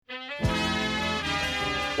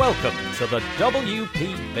Welcome to the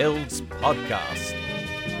WP Builds podcast,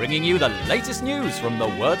 bringing you the latest news from the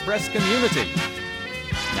WordPress community.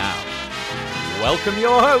 Now, welcome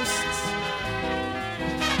your hosts,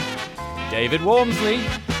 David Wormsley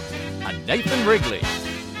and Nathan Wrigley.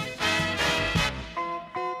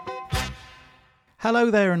 Hello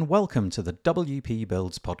there and welcome to the WP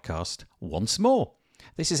Builds podcast once more.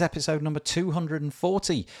 This is episode number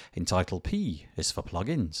 240, entitled P is for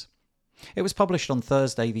Plugins. It was published on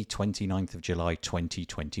Thursday, the 29th of July,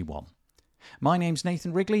 2021. My name's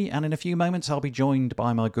Nathan Wrigley, and in a few moments I'll be joined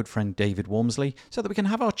by my good friend David Wormsley so that we can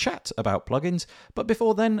have our chat about plugins. But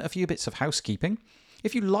before then, a few bits of housekeeping.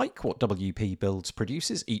 If you like what WP Builds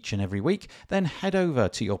produces each and every week, then head over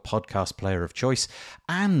to your podcast player of choice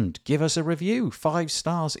and give us a review. 5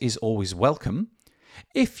 stars is always welcome.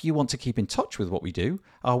 If you want to keep in touch with what we do,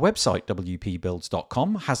 our website,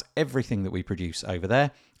 wpbuilds.com, has everything that we produce over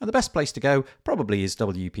there. And the best place to go probably is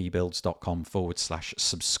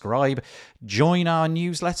wpbuilds.com/subscribe. Join our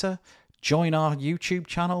newsletter, join our YouTube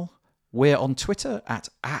channel. We're on Twitter at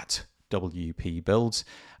WPBuilds.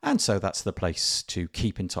 And so that's the place to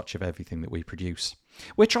keep in touch of everything that we produce.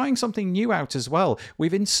 We're trying something new out as well.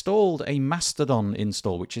 We've installed a Mastodon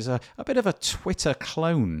install, which is a bit of a Twitter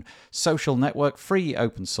clone, social network, free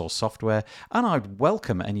open source software, and I'd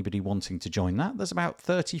welcome anybody wanting to join that. There's about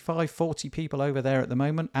 35, 40 people over there at the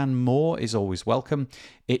moment, and more is always welcome.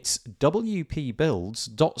 It's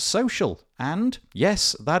wpbuilds.social, and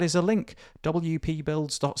yes, that is a link,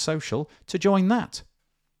 wpbuilds.social, to join that.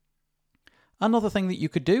 Another thing that you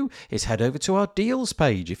could do is head over to our deals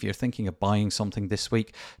page if you're thinking of buying something this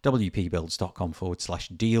week.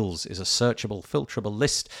 wpbuilds.com/deals is a searchable, filterable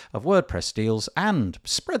list of WordPress deals, and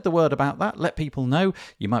spread the word about that. Let people know.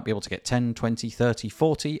 You might be able to get 10, 20, 30,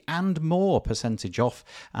 40 and more percentage off,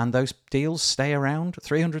 and those deals stay around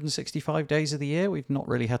 365 days of the year. We've not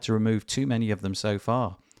really had to remove too many of them so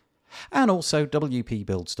far. And also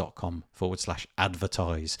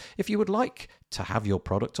wpbuilds.com/advertise if you would like to have your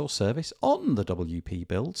product or service on the WP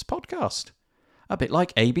Builds podcast. A bit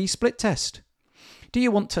like A/B split test. Do you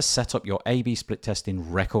want to set up your A/B split test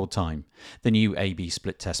in record time? The new A/B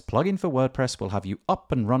split test plugin for WordPress will have you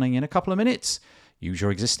up and running in a couple of minutes. Use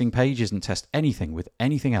your existing pages and test anything with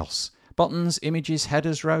anything else. Buttons, images,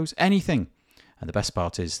 headers, rows, anything. And the best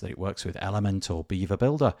part is that it works with Element or Beaver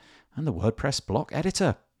Builder and the WordPress block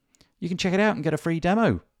editor. You can check it out and get a free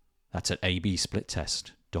demo. That's at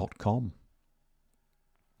absplittest.com.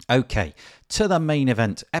 Okay, to the main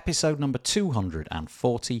event, episode number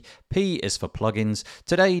 240. P is for plugins.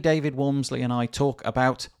 Today, David Wormsley and I talk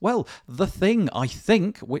about, well, the thing, I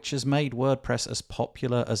think, which has made WordPress as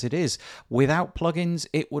popular as it is. Without plugins,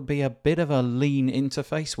 it would be a bit of a lean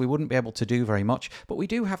interface. We wouldn't be able to do very much, but we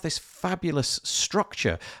do have this fabulous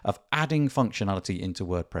structure of adding functionality into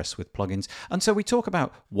WordPress with plugins. And so we talk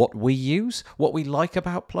about what we use, what we like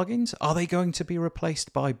about plugins. Are they going to be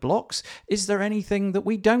replaced by blocks? Is there anything that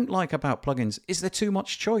we don't like about plugins? Is there too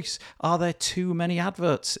much choice? Are there too many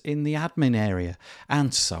adverts in the admin area?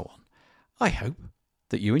 And so on. I hope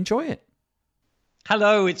that you enjoy it.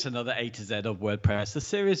 Hello, it's another A to Z of WordPress, the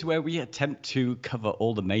series where we attempt to cover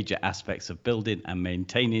all the major aspects of building and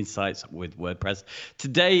maintaining sites with WordPress.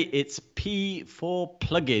 Today, it's P for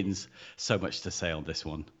plugins. So much to say on this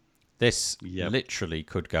one. This literally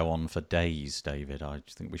could go on for days, David. I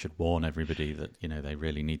just think we should warn everybody that, they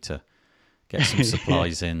really need to get some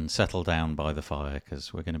supplies in, settle down by the fire,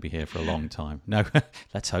 because we're going to be here for a long time. No,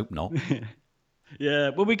 let's hope not. Yeah,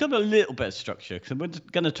 well, we got a little bit of structure, because we're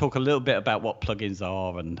going to talk a little bit about what plugins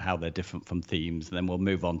are and how they're different from themes, and then we'll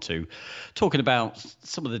move on to talking about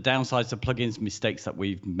some of the downsides of plugins, mistakes that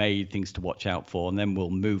we've made, things to watch out for, and then we'll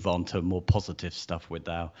move on to more positive stuff with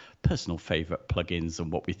our personal favorite plugins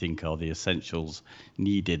and what we think are the essentials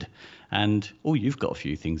needed. And, you've got a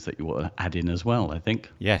few things that you want to add in as well, I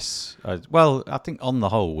think. Yes. Well, I think on the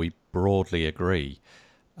whole, we broadly agree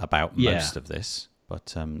about most of this.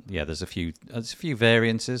 But there's a few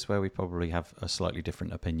variances where we probably have a slightly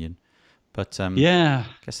different opinion. But I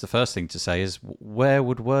guess the first thing to say is, where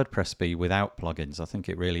would WordPress be without plugins? I think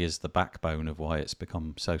it really is the backbone of why it's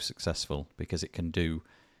become so successful, because it can do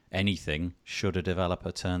anything should a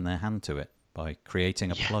developer turn their hand to it by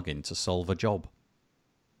creating a plugin to solve a job.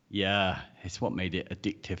 Yeah, it's what made it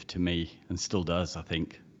addictive to me, and still does, I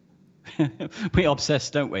think. We obsess,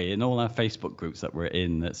 don't we? In all our Facebook groups that we're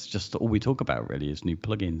in, that's just all we talk about really is new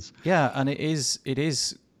plugins. Yeah, and it is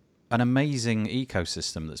an amazing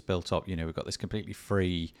ecosystem that's built up. We've got this completely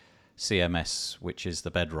free CMS, which is the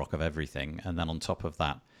bedrock of everything, and then on top of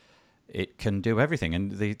that, it can do everything.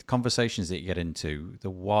 And the conversations that you get into, the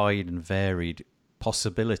wide and varied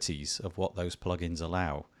possibilities of what those plugins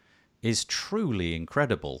allow, is truly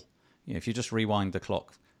incredible. If you just rewind the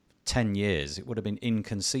clock 10 years, it would have been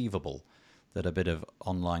inconceivable that a bit of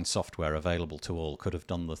online software available to all could have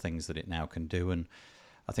done the things that it now can do. And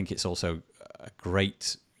I think it's also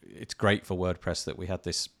it's great for WordPress that we had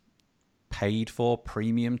this paid for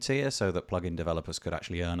premium tier so that plugin developers could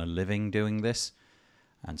actually earn a living doing this.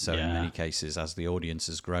 And so in many cases, as the audience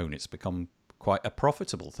has grown, it's become quite a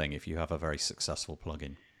profitable thing if you have a very successful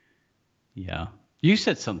plugin. Yeah. You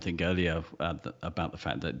said something earlier about the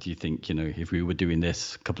fact that, do you think, if we were doing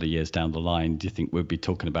this a couple of years down the line, do you think we'd be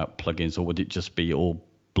talking about plugins, or would it just be all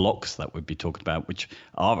blocks that we'd be talking about, which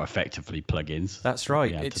are effectively plugins? That's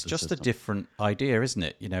right. It's just system. A different idea, isn't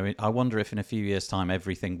it? I wonder if in a few years' time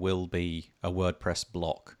everything will be a WordPress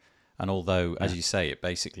block. And although, as you say,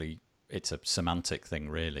 it's a semantic thing,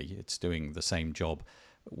 really. It's doing the same job.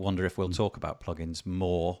 Wonder if we'll talk about plugins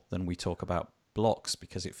more than we talk about blocks,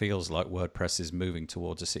 because it feels like WordPress is moving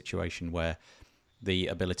towards a situation where the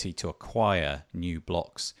ability to acquire new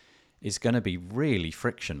blocks is going to be really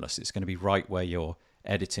frictionless. It's going to be right where you're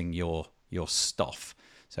editing your stuff,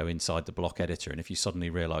 so inside the block editor. And if you suddenly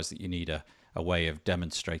realize that you need a way of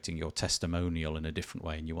demonstrating your testimonial in a different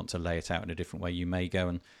way, and you want to lay it out in a different way, you may go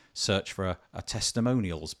and search for a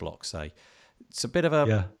testimonials block, say. It's a bit of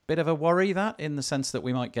a worry, that, in the sense that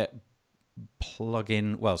we might get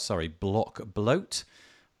block bloat,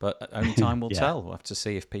 but only time will tell. We'll have to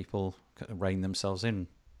see if people rein themselves in.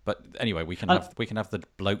 But anyway, we can have the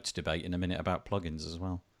bloat debate in a minute about plugins as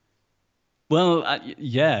well. Well,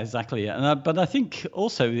 yeah, exactly. But I think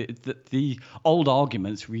also the old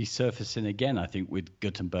arguments resurfacing again, I think, with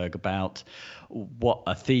Gutenberg about what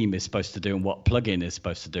a theme is supposed to do and what plugin is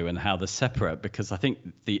supposed to do and how they're separate. Because I think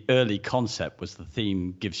the early concept was the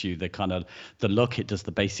theme gives you the kind of the look, it does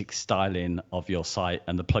the basic styling of your site,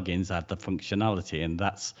 and the plugins add the functionality. And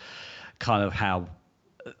that's kind of how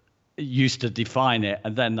used to define it,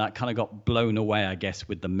 and then that kind of got blown away, I guess,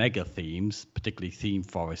 with the mega themes, particularly Theme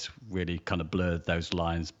Forest really kind of blurred those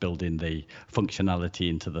lines, building the functionality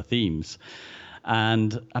into the themes.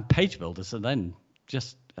 And page builders are then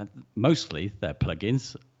just mostly they're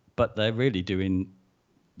plugins, but they're really doing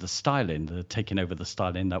the styling. They're taking over the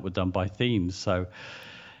styling that were done by themes. So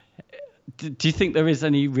do you think there is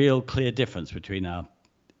any real clear difference between a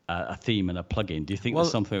theme and a plugin? Do you think there's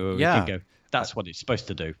something where we can go, that's what it's supposed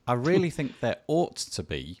to do? I really think there ought to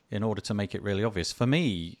be, in order to make it really obvious. For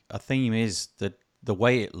me, a theme is the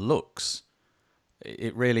way it looks.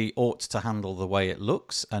 It really ought to handle the way it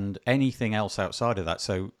looks, and anything else outside of that.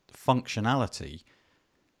 So functionality,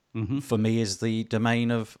 for me, is the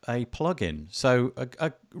domain of a plugin. So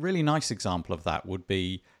a really nice example of that would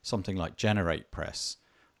be something like GeneratePress,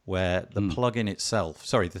 where the plugin itself,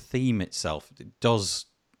 the theme itself, it does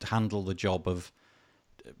handle the job of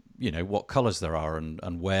what colors there are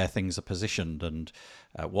and where things are positioned and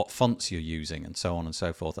what fonts you're using and so on and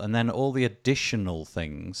so forth. And then all the additional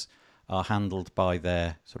things are handled by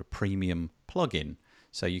their sort of premium plugin.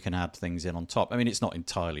 So you can add things in on top. I mean, it's not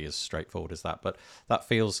entirely as straightforward as that, but that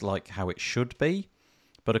feels like how it should be.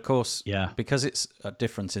 But of course, because it's a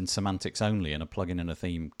difference in semantics only, and a plugin and a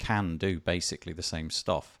theme can do basically the same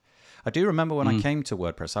stuff. I do remember when I came to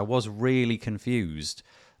WordPress, I was really confused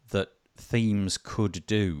that themes could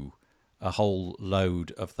do a whole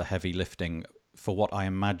load of the heavy lifting for what I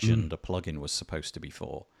imagined a plugin was supposed to be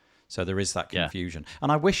for. So there is that confusion.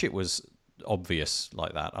 And I wish it was obvious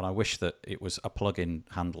like that. And I wish that it was a plugin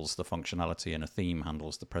handles the functionality and a theme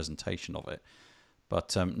handles the presentation of it.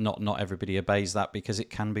 But not everybody obeys that because it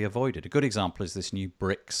can be avoided. A good example is this new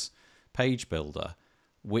Bricks page builder,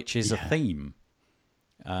 which is a theme.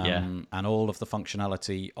 And all of the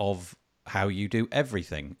functionality of how you do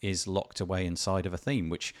everything is locked away inside of a theme,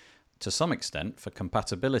 which to some extent for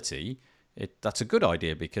compatibility, that's a good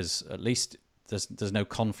idea, because at least there's no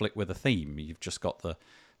conflict with a theme. You've just got the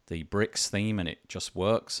Bricks theme and it just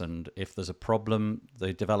works, and if there's a problem,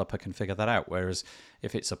 the developer can figure that out. Whereas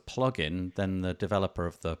if it's a plugin, then the developer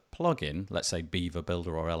of the plugin, let's say Beaver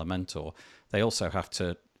Builder or Elementor, they also have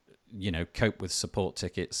to cope with support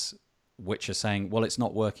tickets which are saying, well, it's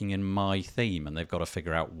not working in my theme, and they've got to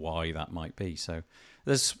figure out why that might be. So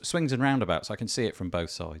there's swings and roundabouts. I can see it from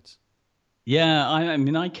both sides. Yeah, I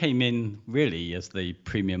mean, I came in really as the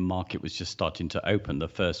premium market was just starting to open. The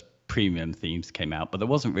first premium themes came out, but there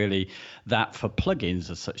wasn't really that for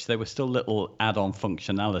plugins as such. There was still little add-on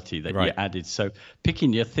functionality that you added. So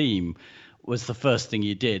picking your theme was the first thing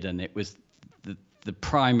you did, and it was the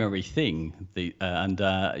primary thing,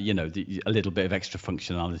 a little bit of extra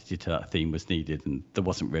functionality to that theme was needed, and there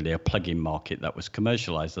wasn't really a plugin market that was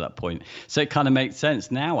commercialized at that point. So it kind of makes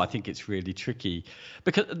sense. Now I think it's really tricky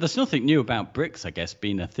because there's nothing new about bricks, I guess,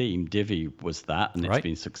 being a theme. Divi was that, and it's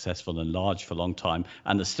been successful and large for a long time.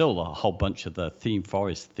 And there's still a whole bunch of the theme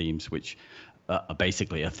forest themes, which are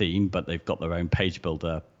basically a theme, but they've got their own page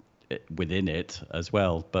builder within it as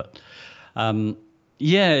well. But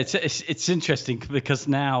yeah, it's interesting because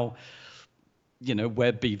now,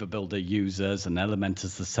 where Beaver Builder users and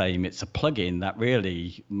Elementor's the same. It's a plugin that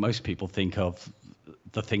really most people think of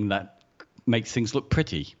the thing that makes things look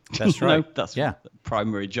pretty. That's right. That's the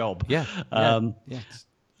primary job. Yeah.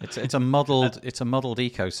 It's a muddled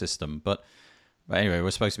ecosystem, but anyway, we're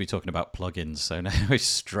supposed to be talking about plugins, so now we're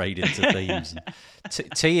straight into themes.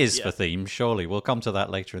 T is for themes, surely. We'll come to that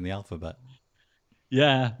later in the alphabet.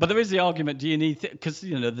 Yeah, but there is the argument, do you need, because,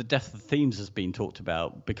 the death of themes has been talked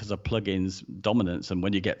about because of plugins dominance. And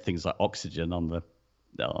when you get things like Oxygen on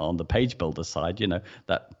the page builder side,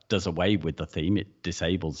 that does away with the theme. It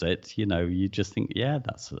disables it. You just think,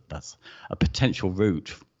 that's a potential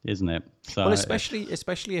route, isn't it? So, well,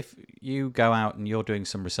 especially if you go out and you're doing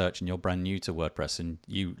some research and you're brand new to WordPress and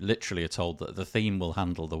you literally are told that the theme will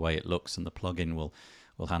handle the way it looks and the plugin will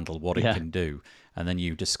handle what it can do, and then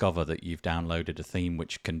you discover that you've downloaded a theme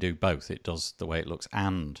which can do both. It does the way it looks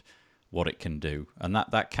and what it can do, and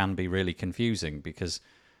that can be really confusing because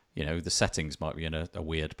the settings might be in a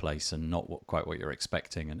weird place and not quite what you're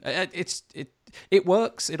expecting. And it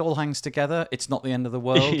works. It all hangs together. It's not the end of the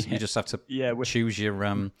world. You just have to choose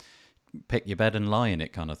your pick your bed and lie in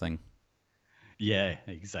it kind of thing. Yeah,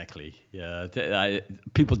 exactly. Yeah,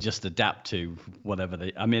 people just adapt to whatever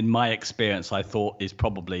my experience, I thought, is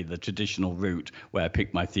probably the traditional route where I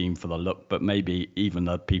pick my theme for the look, but maybe even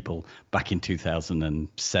the people back in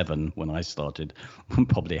 2007 when I started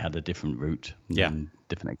probably had a different route and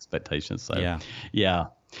different expectations. So, yeah.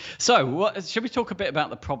 So, should we talk a bit about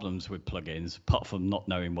the problems with plugins, apart from not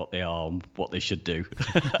knowing what they are and what they should do?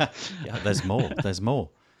 Yeah, there's more.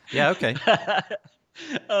 Yeah, okay.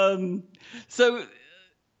 So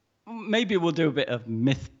maybe we'll do a bit of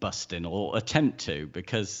myth busting or attempt to,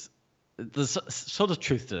 because there's sort of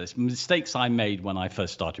truth to this. Mistakes I made when I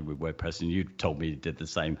first started with WordPress, and you told me you did the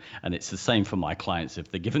same, and it's the same for my clients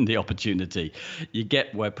if they're given the opportunity. You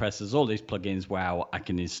get WordPress, there's all these plugins, wow, I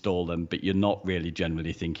can install them, but you're not really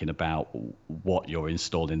generally thinking about what you're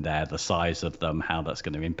installing there, the size of them, how that's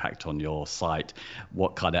going to impact on your site,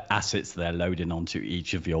 what kind of assets they're loading onto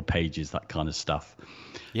each of your pages, that kind of stuff.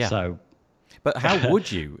 Yeah. So, but how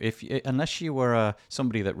would you, unless you were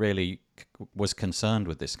somebody that really was concerned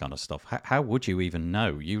with this kind of stuff, how would you even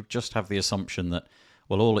know? You just have the assumption that,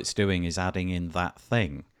 well, all it's doing is adding in that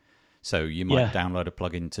thing. So you might download a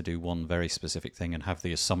plugin to do one very specific thing and have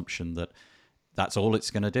the assumption that that's all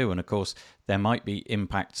it's going to do. And of course, there might be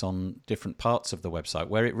impacts on different parts of the website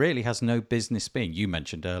where it really has no business being. You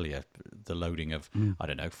mentioned earlier the loading of,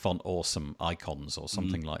 font awesome icons or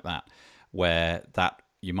something like that, where that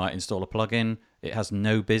you might install a plugin. It has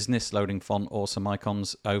no business loading font awesome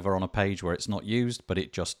icons over on a page where it's not used, but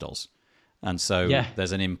it just does. And so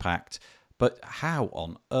there's an impact. But how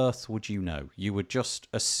on earth would you know? You would just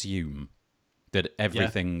assume that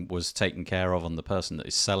everything was taken care of and the person that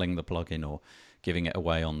is selling the plugin or giving it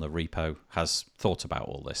away on the repo has thought about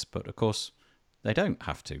all this. But of course, they don't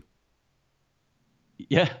have to.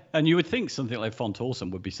 Yeah, and you would think something like Font Awesome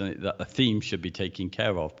would be something that a theme should be taking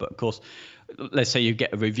care of. But of course, let's say you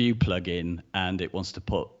get a review plugin and it wants to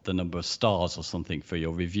put the number of stars or something for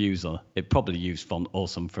your reviews on. It probably used Font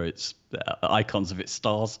Awesome for its icons of its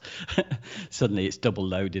stars. Suddenly it's double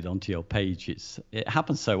loaded onto your page. It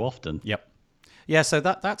happens so often. Yep. Yeah, so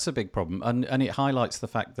that's a big problem. And it highlights the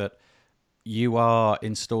fact that you are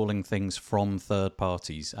installing things from third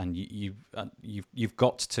parties, and you've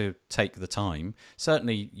got to take the time.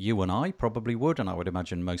 Certainly, you and I probably would, and I would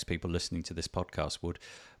imagine most people listening to this podcast would,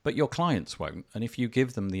 but your clients won't. And if you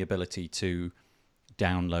give them the ability to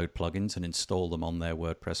download plugins and install them on their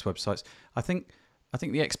WordPress websites, I think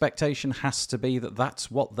the expectation has to be that that's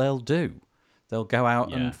what they'll do. They'll go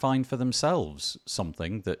out and find for themselves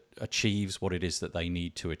something that achieves what it is that they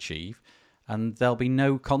need to achieve. And there'll be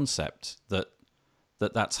no concept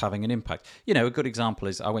that's having an impact. You know, a good example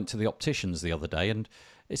is I went to the opticians the other day, and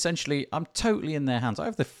essentially I'm totally in their hands. I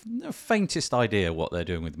have the faintest idea what they're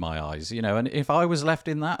doing with my eyes, you know, and if I was left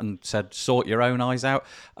in that and said, sort your own eyes out,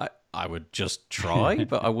 I would just try,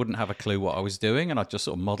 but I wouldn't have a clue what I was doing, and I'd just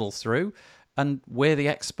sort of muddle through. And we're the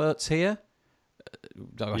experts here.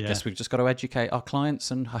 I guess we've just got to educate our clients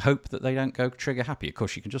and hope that they don't go trigger happy. Of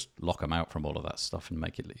course, you can just lock them out from all of that stuff and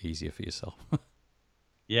make it easier for yourself.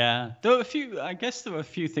 Yeah, there are a few. I guess there are a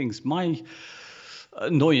few things. My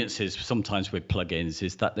annoyances sometimes with plugins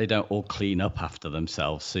is that they don't all clean up after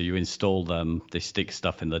themselves. So you install them, they stick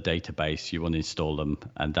stuff in the database, you uninstall them,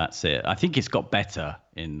 and that's it. I think it's got better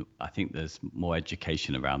I think there's more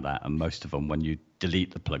education around that. And most of them, when you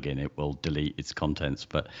delete the plugin, it will delete its contents.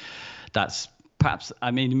 But that's perhaps,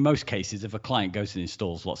 I mean, in most cases, if a client goes and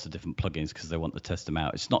installs lots of different plugins because they want to test them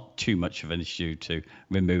out, it's not too much of an issue to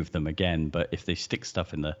remove them again. But if they stick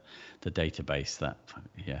stuff in the database, that,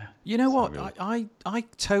 yeah. You know what? Really... I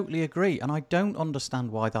totally agree. And I don't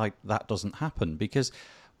understand why that doesn't happen, because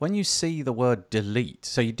when you see the word delete,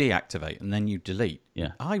 so you deactivate and then you delete,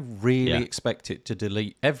 yeah. I really expect it to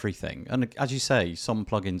delete everything. And as you say, some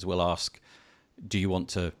plugins will ask, do you want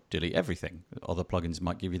to delete everything? Other plugins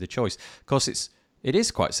might give you the choice. Of course, it is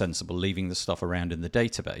quite sensible leaving the stuff around in the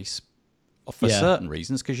database for certain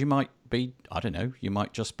reasons, because you might be, I don't know, you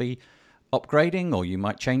might just be upgrading, or you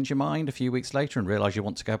might change your mind a few weeks later and realize you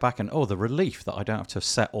want to go back, and the relief that I don't have to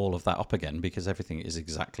set all of that up again because everything is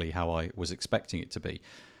exactly how I was expecting it to be.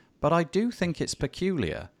 But I do think it's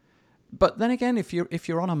peculiar. But then again, if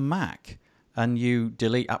you're on a Mac and you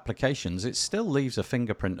delete applications, it still leaves a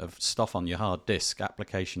fingerprint of stuff on your hard disk.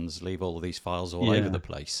 Applications leave all of these files all over the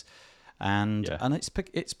place. And it's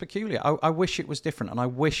peculiar. I wish it was different, and I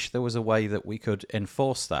wish there was a way that we could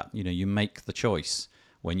enforce that. You know, you make the choice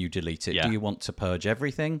when you delete it. Do you want to purge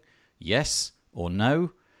everything? Yes or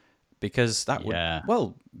no? Because that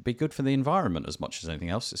would, be good for the environment as much as anything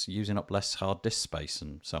else. It's using up less hard disk space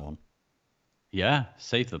and so on. Yeah,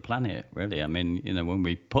 save the planet, really. I mean, you know, when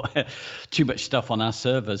we put too much stuff on our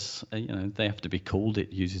servers, you know, they have to be cooled.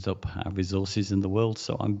 It uses up our resources in the world.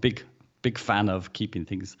 So I'm big fan of keeping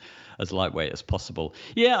things as lightweight as possible.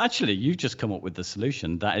 Yeah, actually, you've just come up with the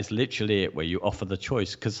solution. That is literally it, where you offer the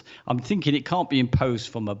choice. Because I'm thinking it can't be imposed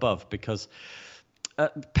from above, because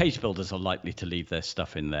page builders are likely to leave their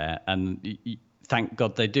stuff in there. And thank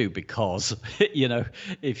God they do, because, you know,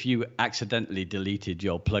 if you accidentally deleted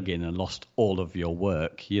your plugin and lost all of your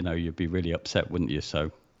work, you know, you'd be really upset, wouldn't you?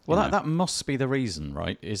 So, that must be the reason,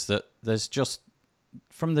 right? Is that there's just,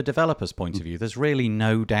 from the developer's point of view, there's really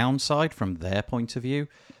no downside from their point of view,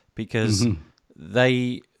 because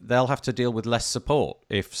they'll have to deal with less support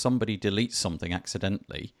if somebody deletes something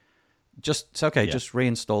accidentally. Just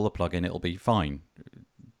reinstall the plugin, it'll be fine.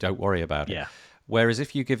 Don't worry about it. Whereas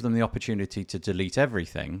if you give them the opportunity to delete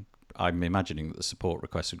everything, I'm imagining that the support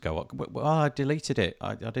request would go up. Well, I deleted it.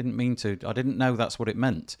 I didn't mean to. I didn't know that's what it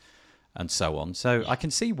meant, and so on. So I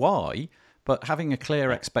can see why, but having a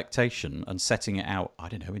clear expectation and setting it out, I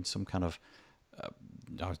don't know, in some kind of,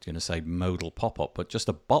 I was going to say modal pop-up, but just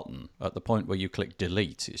a button at the point where you click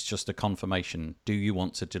delete. It's just a confirmation. Do you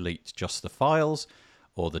want to delete just the files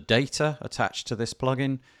or the data attached to this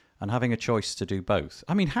plugin? And having a choice to do both.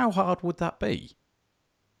 I mean, how hard would that be?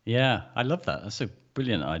 Yeah, I love that. That's a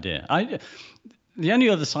brilliant idea. The only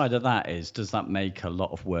other side of that is, does that make a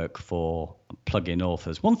lot of work for plugin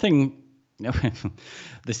authors? One thing,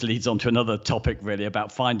 this leads on to another topic really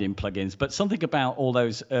about finding plugins, but something about all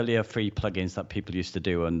those earlier free plugins that people used to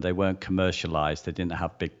do, and they weren't commercialized, they didn't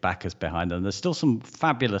have big backers behind them. There's still some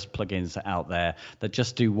fabulous plugins out there that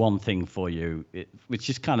just do one thing for you,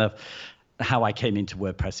 which is kind of how I came into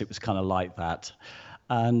WordPress. It was kind of like that.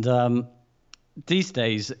 And these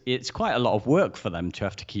days, it's quite a lot of work for them to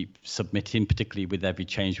have to keep submitting, particularly with every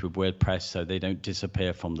change with WordPress, so they don't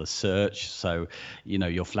disappear from the search. So, you know,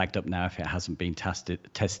 you're flagged up now if it hasn't been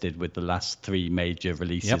tested with the last 3 major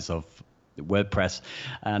releases of WordPress.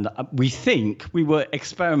 And we think we were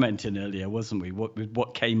experimenting earlier, wasn't we,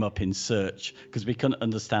 what came up in search, because we couldn't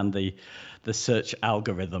understand the search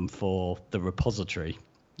algorithm for the repository.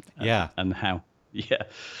 And how,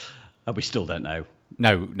 we still don't know.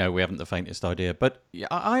 No, we haven't the faintest idea. But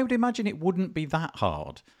I would imagine it wouldn't be that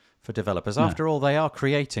hard for developers. No. After all, they are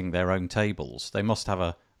creating their own tables. They must have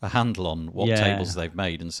a handle on what tables they've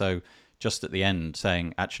made. And so just at the end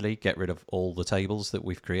saying, actually, get rid of all the tables that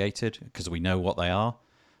we've created because we know what they are,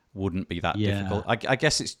 wouldn't be that difficult. I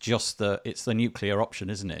guess it's just it's the nuclear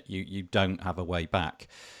option, isn't it? You don't have a way back.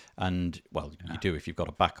 And, well, you do if you've got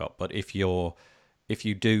a backup. But if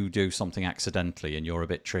you do something accidentally and you're a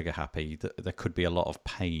bit trigger happy, there could be a lot of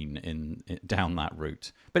pain in down that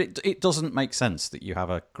route. But it doesn't make sense that you have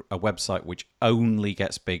a website which only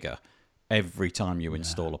gets bigger every time you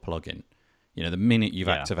install a plugin. You know, the minute you've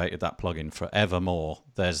activated that plugin, forevermore,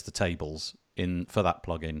 there's the tables for that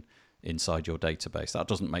plugin inside your database. That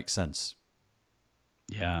doesn't make sense.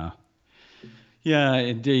 Yeah,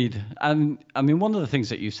 indeed. And I mean, one of the things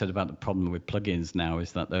that you said about the problem with plugins now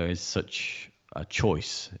is that there is such a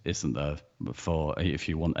choice, isn't there? For if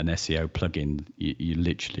you want an SEO plugin, you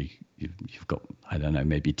literally you've got, I don't know,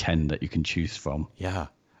 maybe 10 that you can choose from. Yeah.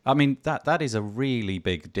 I mean, that is a really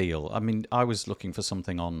big deal. I mean, I was looking for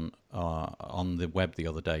something on the web the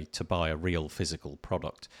other day to buy a real physical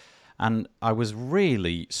product, and I was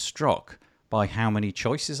really struck by how many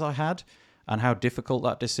choices I had and how difficult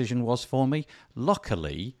that decision was for me.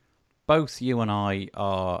 Luckily, both you and I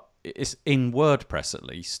are, in WordPress at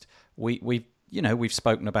least, we've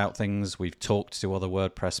spoken about things, we've talked to other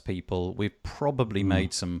WordPress people, we've probably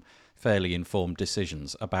made some fairly informed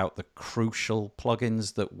decisions about the crucial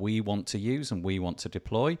plugins that we want to use and we want to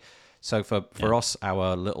deploy. So for us,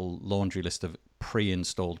 our little laundry list of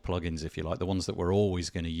pre-installed plugins, if you like, the ones that we're always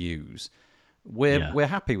going to use, we're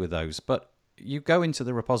happy with those. But you go into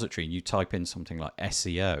the repository and you type in something like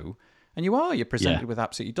SEO, and you're presented with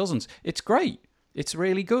absolutely dozens. It's great. It's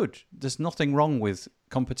really good. There's nothing wrong with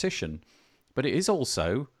competition, but it is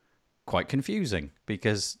also quite confusing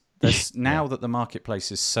because now that the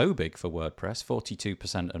marketplace is so big for WordPress,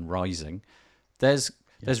 42% and rising, there's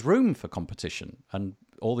room for competition, and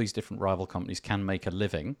all these different rival companies can make a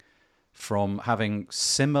living from having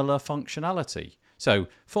similar functionality. So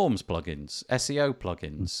forms plugins, SEO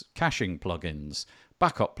plugins, caching plugins,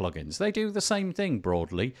 backup plugins, they do the same thing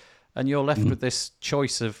broadly, and you're left with this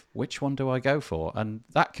choice of which one do I go for, and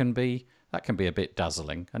that can be a bit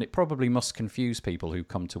dazzling, and it probably must confuse people who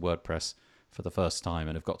come to WordPress for the first time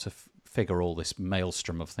and have got to figure all this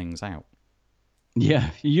maelstrom of things out. Yeah,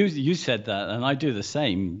 you said that, and I do the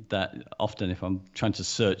same. That often, if I'm trying to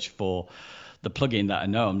search for the plugin that I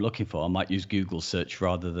know I'm looking for, I might use Google search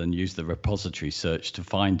rather than use the repository search to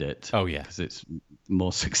find it. Oh yeah, because it's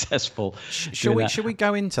more successful. Should we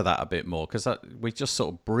go into that a bit more? Because we just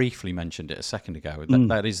sort of briefly mentioned it a second ago.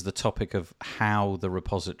 That is the topic of how the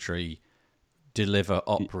repository deliver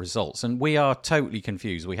op results, and we are totally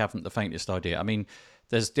confused. We haven't the faintest idea. I mean,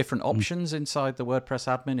 there's different options inside the WordPress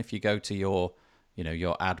admin. If you go to your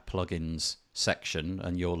add plugins section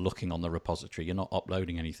and you're looking on the repository, you're not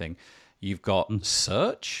uploading anything. You've got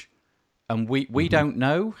search, and we don't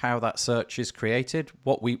know how that search is created.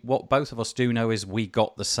 What both of us do know is we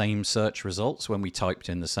got the same search results when we typed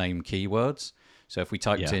in the same keywords. So if we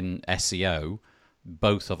typed in SEO,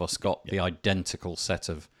 both of us got the identical set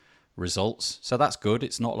of results. So that's good.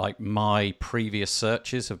 It's not like my previous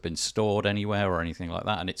searches have been stored anywhere or anything like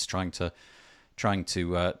that, and it's trying to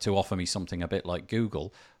offer me something a bit like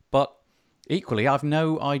Google. But equally, I've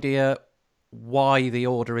no idea why the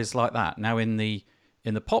order is like that. Now in the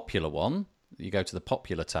popular one, you go to the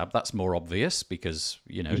popular tab, that's more obvious because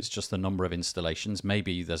it's just the number of installations.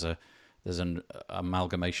 Maybe there's an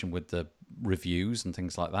amalgamation with the reviews and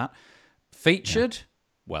things like that. Featured,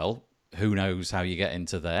 well, who knows how you get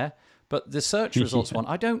into there. But the search results one,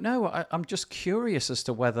 I don't know. I'm just curious as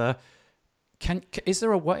to whether is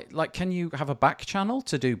there a way, like, can you have a back channel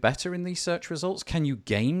to do better in these search results? Can you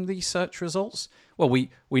game these search results? Well, we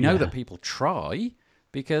know that people try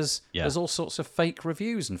because there's all sorts of fake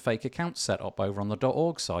reviews and fake accounts set up over on the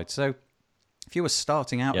 .org side. So if you were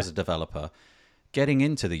starting out as a developer, getting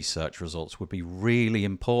into these search results would be really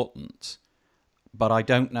important. But I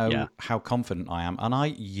don't know how confident I am. And I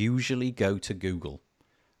usually go to Google,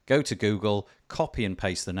 copy and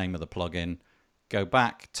paste the name of the plugin, go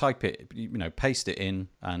back, type it, paste it in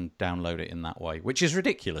and download it in that way, which is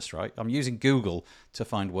ridiculous, right? I'm using Google to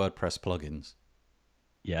find WordPress plugins.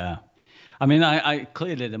 Yeah. I mean, I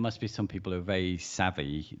clearly there must be some people who are very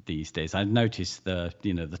savvy these days. I've noticed the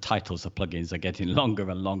titles of plugins are getting longer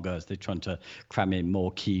and longer as they're trying to cram in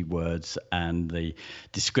more keywords, and the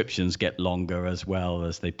descriptions get longer as well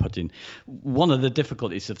as they put in. One of the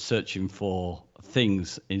difficulties of searching for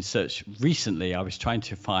things in search recently, I was trying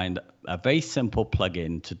to find a very simple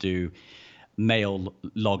plugin to do mail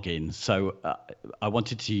login. So I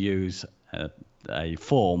wanted to use a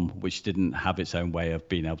form which didn't have its own way of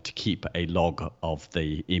being able to keep a log of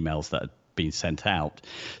the emails that had been sent out.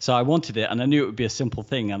 So I wanted it, and I knew it would be a simple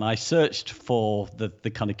thing, and I searched for the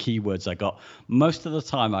kind of keywords I got. Most of the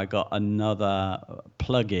time I got another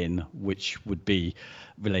plugin which would be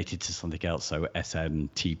related to something else, so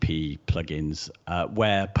SMTP plugins,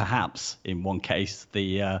 where perhaps in one case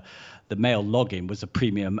the mail login was a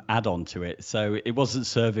premium add-on to it, so it wasn't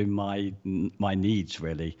serving my needs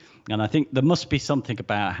really. And I think there must be something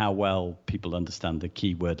about how well people understand the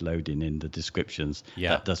keyword loading in the descriptions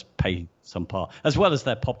that does play some part, as well as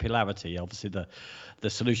their popularity. Obviously the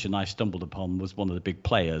solution I stumbled upon was one of the big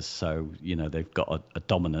players, so they've got a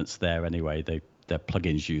dominance there anyway. Their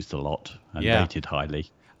plugins used a lot and rated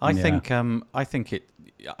highly. I think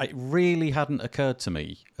it really hadn't occurred to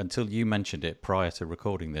me until you mentioned it prior to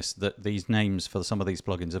recording this that these names for some of these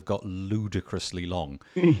plugins have got ludicrously long.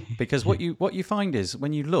 Because what you find is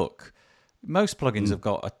when you look, most plugins have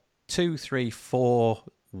got a 2, 3, 4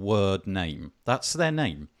 word name. That's their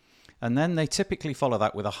name. And then they typically follow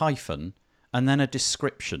that with a hyphen and then a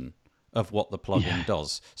description of what the plugin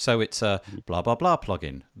does. So it's a blah, blah, blah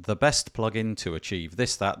plugin, the best plugin to achieve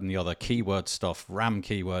this, that, and the other keyword stuff, RAM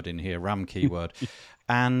keyword in here, RAM keyword.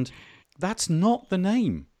 And that's not the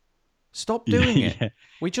name. Stop doing it.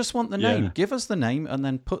 We just want the name. Give us the name and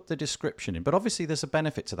then put the description in. But obviously there's a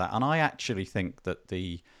benefit to that. And I actually think that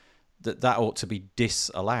that ought to be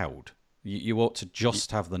disallowed. You ought to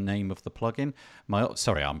just have the name of the plugin.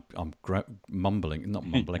 I'm mumbling, not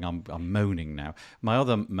mumbling. I'm moaning now. My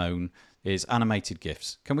other moan is animated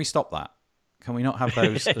GIFs. Can we stop that? Can we not have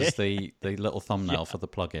those as the little thumbnail for the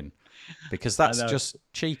plugin? Because that's just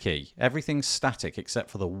cheeky. Everything's static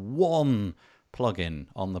except for the one plugin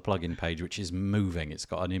on the plugin page which is moving. It's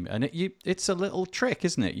got an image, and it's a little trick,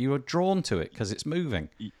 isn't it? You are drawn to it because it's moving.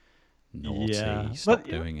 Naughty! Stop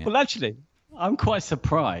doing it. Well, actually, I'm quite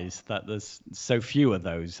surprised that there's so few of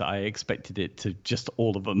those. I expected it to just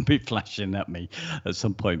all of them be flashing at me at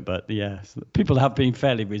some point. But people have been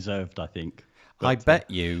fairly reserved, I think. But, I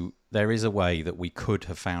bet you there is a way that we could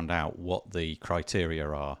have found out what the criteria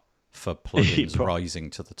are for plugins rising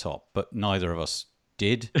to the top, but neither of us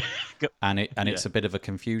did. And it's a bit of a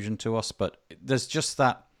confusion to us. But there's just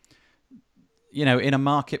that, in a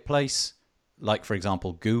marketplace, like, for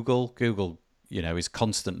example, Google, is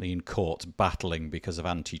constantly in court battling because of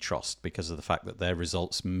antitrust, because of the fact that their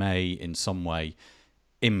results may in some way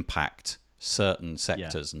impact certain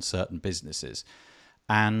sectors and certain businesses.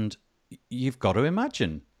 And you've got to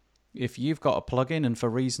imagine if you've got a plugin and for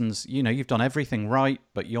reasons, you've done everything right,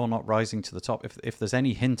 but you're not rising to the top. If there's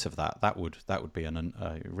any hint of that would be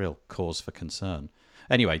a real cause for concern.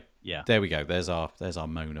 Anyway, there we go. There's our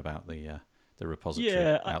moan about the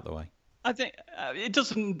repository out the way. I think it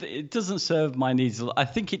doesn't serve my needs. I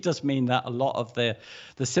think it does mean that a lot of the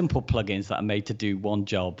simple plugins that are made to do one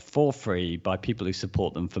job for free by people who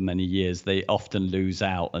support them for many years, they often lose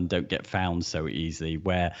out and don't get found so easily,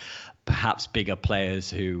 where perhaps bigger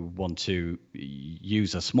players who want to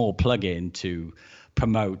use a small plugin to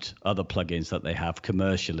promote other plugins that they have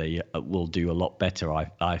commercially will do a lot better,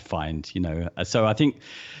 I find. So I think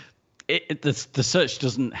the search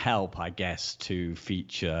doesn't help, I guess, to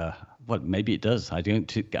feature. Well, maybe it does. I don't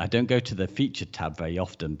go to the feature tab very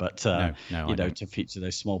often, but to feature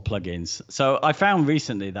those small plugins. So I found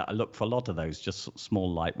recently that I look for a lot of those, just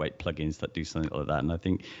small, lightweight plugins that do something like that. And I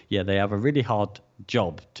think, they have a really hard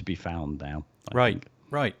job to be found now. I think.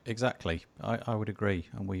 Right, exactly. I would agree,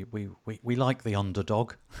 and we like the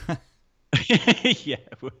underdog.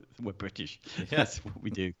 We're British. That's what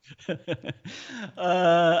we do.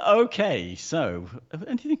 Okay, so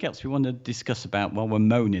anything else we want to discuss about while we're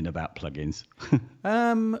moaning about plugins?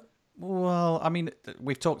 Well, I mean,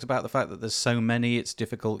 we've talked about the fact that there's so many, it's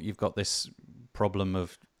difficult. You've got this problem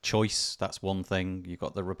of choice. That's one thing. You've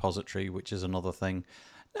got the repository, which is another thing.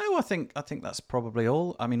 No, I think that's probably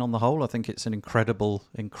all. I mean, on the whole, I think it's an incredible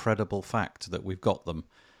fact that we've got them.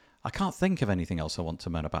 I can't think of anything else I want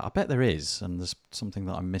to moan about. I bet there is, and there's something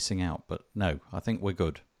that I'm missing out. But no, I think we're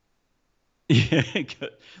good. Yeah,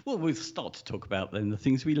 good. Well, we'll start to talk about then the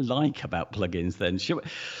things we like about plugins then.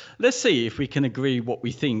 Let's see if we can agree what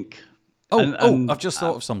we think. I've just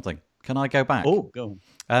thought of something. Can I go back? Oh, go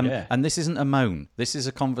on. And this isn't a moan. This is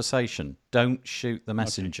a conversation. Don't shoot the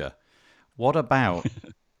messenger. Okay. What about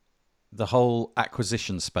the whole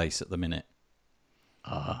acquisition space at the minute?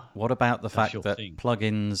 What about the fact that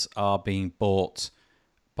plugins are being bought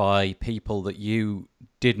by people that you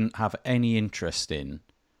didn't have any interest in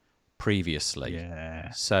previously? Yeah.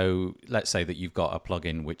 So let's say that you've got a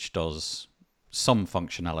plugin which does some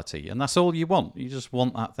functionality, and that's all you want. You just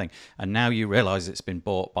want that thing. And now you realize it's been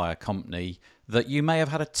bought by a company that you may have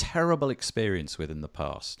had a terrible experience with in the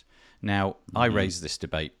past. Now, I raised this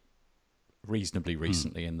debate reasonably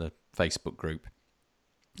recently in the Facebook group.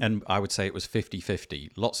 And I would say it was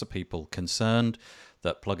 50-50. Lots of people concerned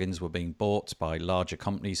that plugins were being bought by larger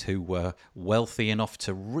companies who were wealthy enough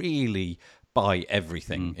to really buy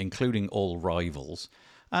everything, including all rivals.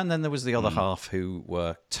 And then there was the other half who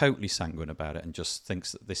were totally sanguine about it and just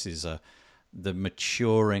thinks that this is the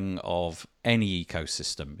maturing of any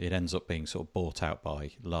ecosystem. It ends up being sort of bought out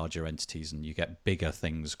by larger entities and you get bigger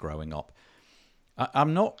things growing up.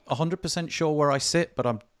 I'm not 100% sure where I sit, but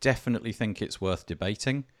I definitely think it's worth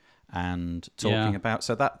debating and talking about.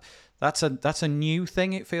 So that's a new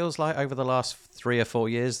thing, it feels like. Over the last 3 or 4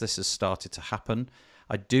 years, this has started to happen.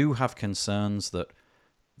 I do have concerns that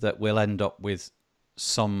that we'll end up with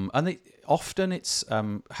often it's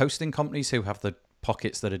hosting companies who have the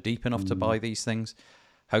pockets that are deep enough to buy these things,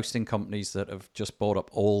 hosting companies that have just bought up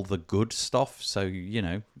all the good stuff, so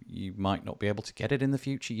you might not be able to get it in the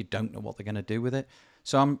future. You don't know what they're going to do with it.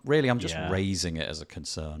 So I'm just raising it as a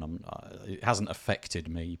concern. It hasn't affected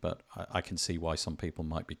me, but I can see why some people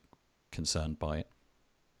might be concerned by it.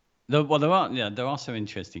 Well, there are some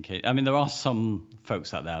interesting cases. I mean, there are some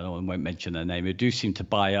folks out there, I won't mention their name, who do seem to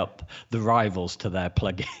buy up the rivals to their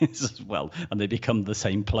plugins as well, and they become the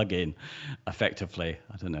same plugin effectively.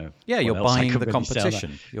 I don't know. Yeah, you're buying the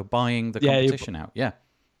competition. You're buying the competition out. Yeah.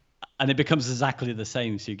 And it becomes exactly the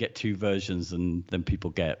same. So you get two versions, and then people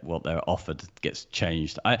get what they're offered gets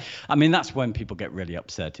changed. I mean, that's when people get really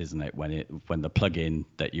upset, isn't it? When the plugin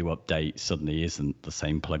that you update suddenly isn't the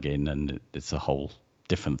same plugin, and it's a whole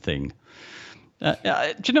different thing. Do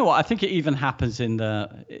you know what? I think it even happens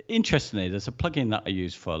interestingly, there's a plugin that I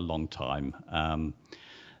use for a long time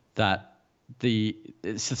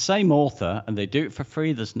it's the same author, and they do it for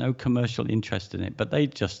free. There's no commercial interest in it, but they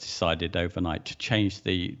just decided overnight to change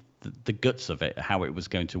the guts of it, how it was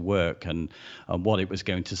going to work and what it was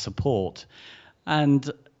going to support.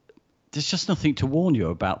 And there's just nothing to warn you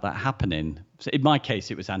about that happening. So in my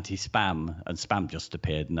case, it was anti-spam, and spam just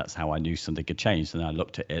appeared, and that's how I knew something had changed. And I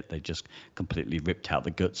looked at it, they just completely ripped out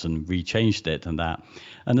the guts and rechanged it and that.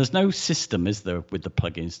 And there's no system, is there, with the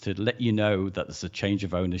plugins to let you know that there's a change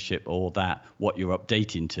of ownership, or that what you're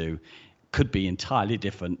updating to could be entirely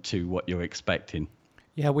different to what you're expecting.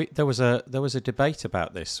 Yeah, there was a debate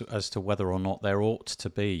about this as to whether or not there ought to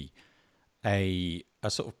be a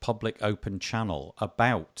sort of public open channel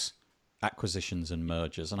about acquisitions and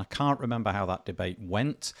mergers, and I can't remember how that debate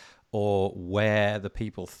went or where the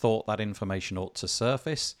people thought that information ought to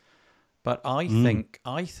surface. But I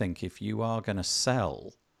think if you are going to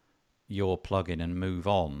sell your plugin and move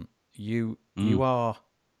on, you are.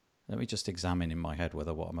 Let me just examine in my head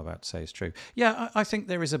whether what I'm about to say is true. Yeah, I think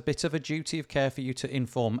there is a bit of a duty of care for you to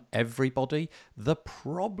inform everybody. The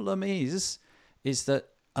problem is that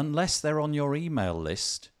unless they're on your email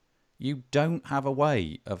list, you don't have a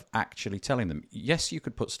way of actually telling them. Yes, you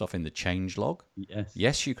could put stuff in the change log.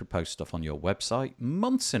 Yes, you could post stuff on your website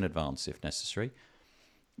months in advance if necessary.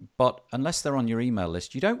 But unless they're on your email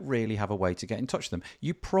list, you don't really have a way to get in touch with them.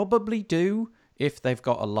 You probably do if they've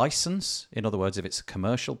got a license. In other words, if it's a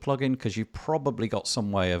commercial plugin, because you've probably got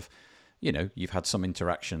some way of, you've had some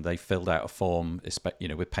interaction. They filled out a form,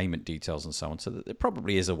 with payment details and so on. So there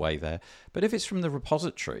probably is a way there. But if it's from the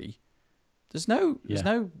repository, there's no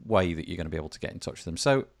way that you're going to be able to get in touch with them.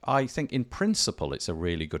 So I think in principle it's a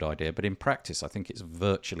really good idea, but in practice I think it's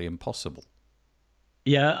virtually impossible.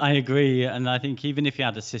 Yeah, I agree. And I think even if you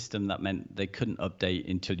had a system that meant they couldn't update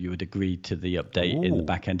until you had agreed to the update in the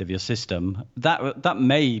back end of your system, that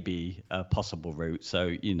may be a possible route.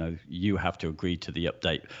 So, you have to agree to the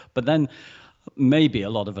update. But then maybe a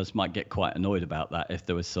lot of us might get quite annoyed about that if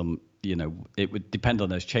there was some, it would depend on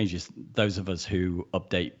those changes. Those of us who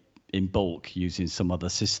update in bulk using some other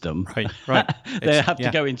system, right. They have to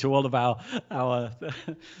go into all of our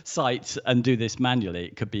sites and do this manually.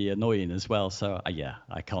 It could be annoying as well. So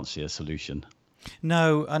I can't see a solution.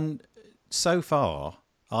 No, and so far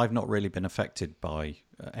I've not really been affected by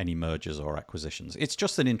any mergers or acquisitions. It's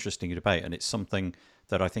just an interesting debate, and it's something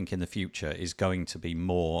that I think in the future is going to be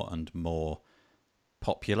more and more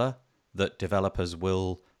popular, that developers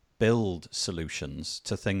will build solutions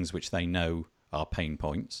to things which they know are pain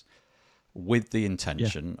points with the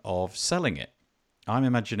intention of selling it. I'm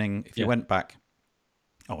imagining if you went back,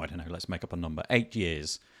 I don't know, let's make up a number, 8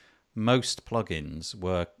 years, most plugins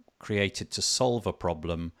were created to solve a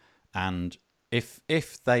problem, and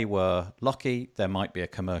if they were lucky, there might be a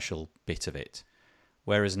commercial bit of it.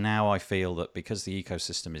 Whereas now I feel that because the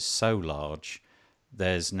ecosystem is so large,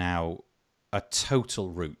 there's now a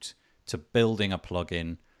total route to building a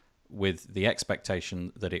plugin with the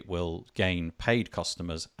expectation that it will gain paid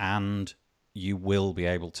customers and you will be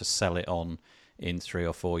able to sell it on in 3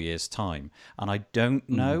 or 4 years' time. And I don't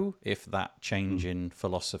know if that change in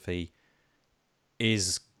philosophy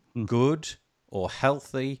is good or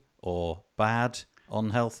healthy or bad,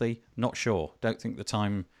 unhealthy. Not sure. Don't think the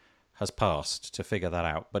time has passed to figure that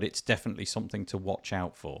out, but it's definitely something to watch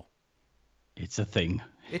out for. It's a thing.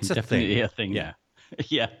 It's definitely a thing. Yeah.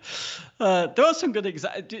 Yeah. There are some good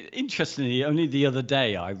examples. Interestingly, only the other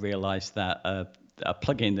day I realized that a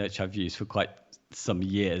plugin that I've used for quite some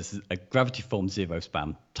years, a Gravity Form Zero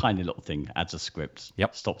Spam, tiny little thing, adds a script,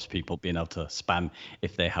 stops people being able to spam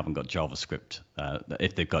if they haven't got JavaScript,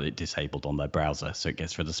 if they've got it disabled on their browser, so it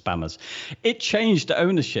gets rid of spammers. It changed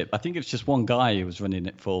ownership. I think it's just one guy who was running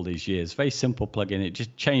it for all these years. Very simple plugin. It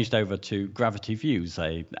just changed over to Gravity Views,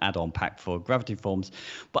 a add-on pack for Gravity Forms.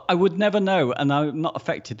 But I would never know, and I'm not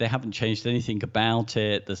affected. They haven't changed anything about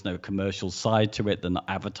it. There's no commercial side to it. They're not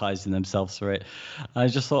advertising themselves for it. I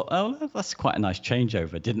just thought, oh, that's quite a nice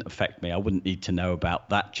changeover. It didn't affect me. I wouldn't need to know about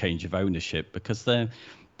that change of ownership because they're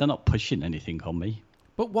not pushing anything on me.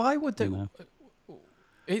 But why would they?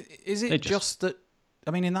 Is it just that?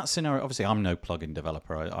 I mean, in that scenario, obviously, I'm no plugin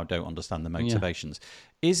developer. I don't understand the motivations.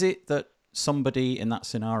 Yeah. Is it that somebody in that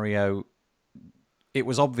scenario, it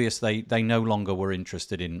was obvious they no longer were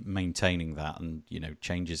interested in maintaining that, and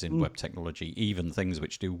changes in web technology, even things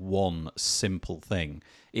which do one simple thing.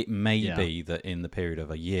 It may be that in the period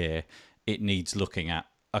of a year, it needs looking at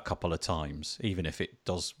a couple of times, even if it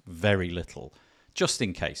does very little, just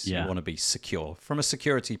in case you want to be secure from a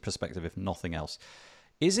security perspective, if nothing else.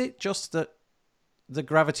 Is it just that the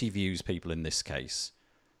Gravity Views people in this case,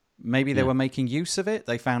 maybe they were making use of it,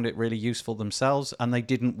 they found it really useful themselves, and they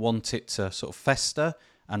didn't want it to sort of fester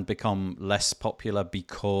and become less popular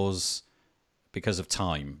because of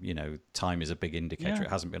time? Time is a big indicator. It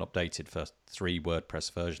hasn't been updated for 3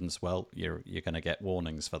 WordPress versions. Well, you're going to get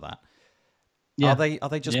warnings for that. Yeah. Are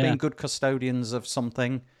they just being good custodians of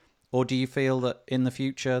something, or do you feel that in the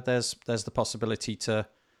future there's the possibility to,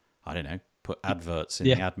 I don't know, put adverts in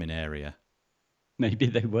the admin area? Maybe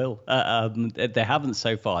they will. They haven't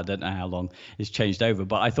so far. I don't know how long it's changed over,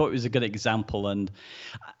 but I thought it was a good example. And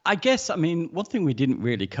I guess, one thing we didn't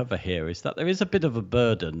really cover here is that there is a bit of a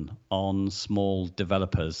burden on small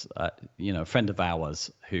developers. A friend of ours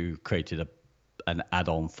who created an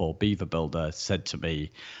add-on for Beaver Builder said to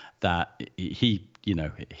me that he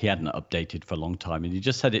hadn't updated for a long time, and he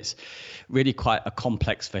just said it's really quite a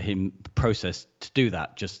complex for him process to do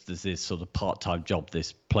that, just as this sort of part-time job,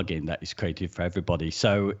 this plugin that is created for everybody,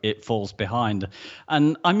 so it falls behind.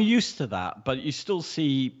 And I'm used to that, but you still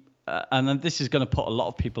see and then this is going to put a lot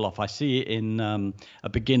of people off. I see it in a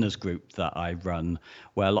beginners group that I run,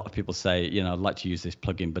 where a lot of people say, I'd like to use this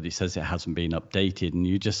plugin, but it says it hasn't been updated. And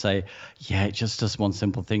you just say, yeah, it just does one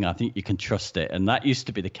simple thing. I think you can trust it. And that used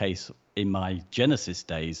to be the case in my Genesis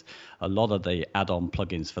days. A lot of the add-on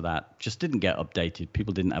plugins for that just didn't get updated.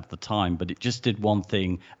 People didn't have the time, but it just did one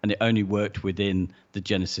thing, and it only worked within the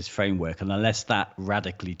Genesis framework. And unless that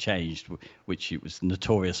radically changed, which it was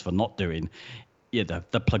notorious for not doing, the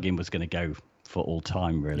plugin was going to go for all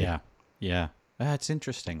time, really. Yeah. It's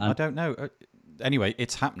interesting. I don't know. Anyway,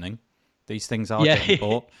 it's happening. These things are getting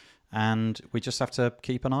bought, and we just have to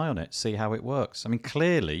keep an eye on it, see how it works.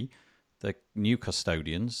 Clearly, the new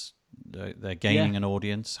custodians, they're gaining an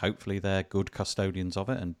audience. Hopefully, they're good custodians of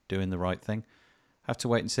it and doing the right thing. Have to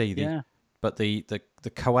wait and see. But the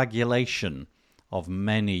coagulation of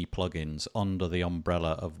many plugins under the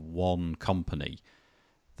umbrella of one company,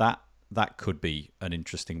 that could be an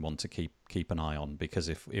interesting one to keep an eye on, because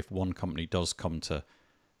if one company does come to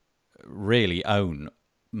really own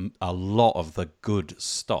a lot of the good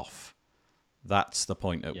stuff, that's the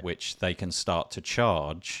point at which they can start to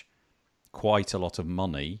charge quite a lot of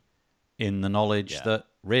money, in the knowledge that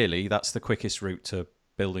really that's the quickest route to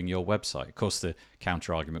building your website. Of course, the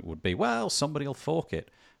counter argument would be, well, somebody will fork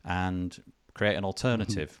it and create an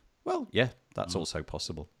alternative. Well, that's also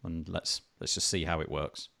possible, and let's just see how it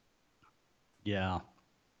works. Yeah.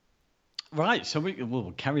 Right, so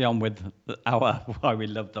we'll carry on with our why we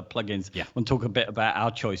love the plugins. We'll talk a bit about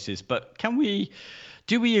our choices, but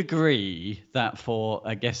do we agree that for,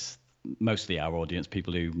 I guess, mostly our audience,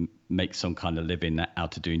 people who make some kind of living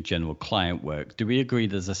out of doing general client work, do we agree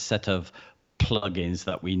there's a set of plugins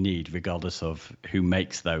that we need regardless of who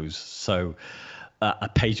makes those? So a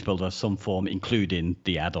page builder of some form, including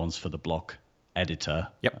the add-ons for the block editor,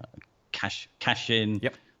 cache-in,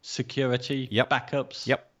 security, backups,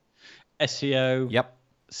 SEO,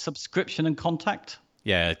 subscription and contact.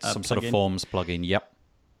 It's some sort of forms plugin.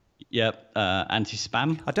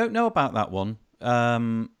 Anti-spam. I don't know about that one.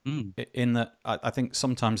 In that, I think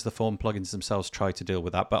sometimes the form plugins themselves try to deal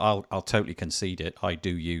with that, but I'll totally concede it. I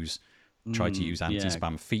do try to use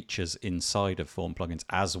anti-spam features inside of form plugins,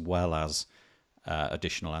 as well as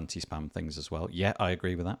additional anti-spam things as well. I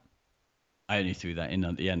agree with that. I only threw that in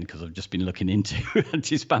at the end because I've just been looking into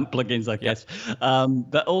anti-spam plugins, I guess.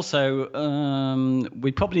 But also,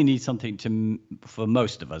 we probably need something for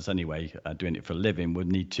most of us anyway, doing it for a living,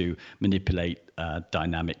 would need to manipulate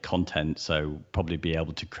dynamic content. So probably be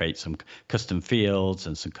able to create some custom fields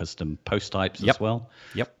and some custom post types as well.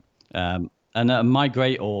 And a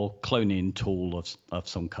migrate or cloning tool of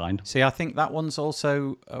some kind. See, I think that one's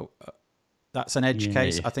also that's an edge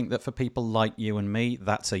case. Yeah. I think that for people like you and me,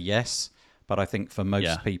 that's a yes. But I think for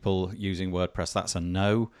most people using WordPress, that's a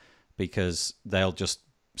no, because they'll just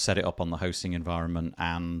set it up on the hosting environment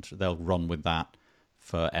and they'll run with that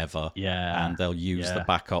forever. Yeah. And they'll use the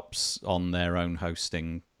backups on their own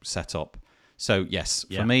hosting setup. So yes,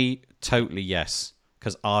 for me, totally yes,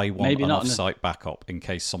 because I want an off-site backup in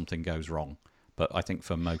case something goes wrong. But I think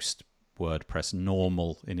for most WordPress,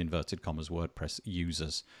 normal, in inverted commas, WordPress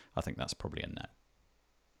users, I think that's probably a no.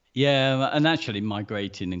 Yeah, and actually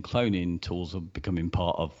migrating and cloning tools are becoming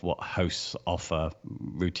part of what hosts offer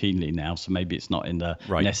routinely now. So maybe it's not in the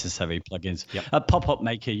necessary plugins. Yep. Pop-up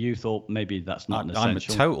Maker, you thought maybe that's not an essential. I'm a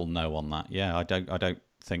total no on that. Yeah, I don't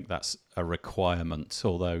think that's a requirement,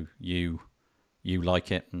 although you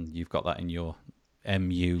like it and you've got that in your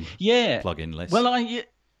MU plugin list. Well,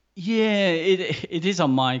 it is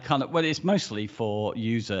on my kind of, well, it's mostly for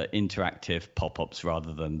user interactive pop-ups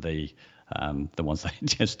rather than the ones that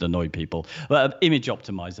just annoy people. Image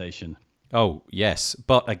optimization. Oh, yes.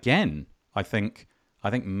 But again, I think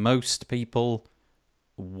most people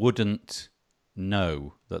wouldn't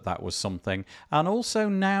know that was something. And also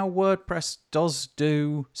now WordPress does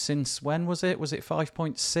do, since when was it? Was it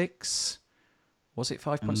 5.6? Was it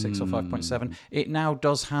 5.6 or 5.7? It now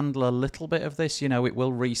does handle a little bit of this. It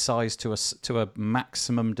will resize to a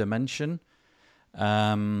maximum dimension.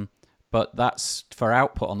 But that's for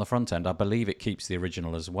output on the front end. I believe it keeps the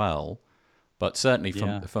original as well. But certainly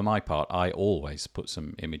for my part, I always put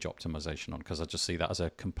some image optimization on because I just see that as a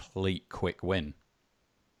complete quick win.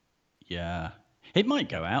 Yeah. It might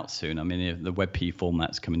go out soon. I mean, if the WebP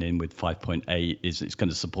format's coming in with 5.8, it's going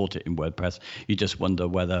to support it in WordPress. You just wonder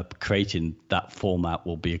whether creating that format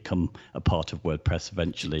will become a part of WordPress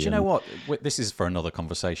eventually. Do you know what? This is for another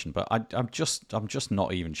conversation, but I'm just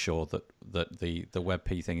not even sure that the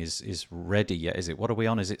WebP thing is ready yet. Is it? What are we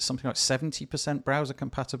on? Is it something like 70% browser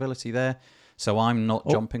compatibility there? So I'm not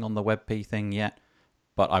jumping on the WebP thing yet,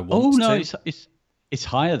 but I want to. Oh no, it's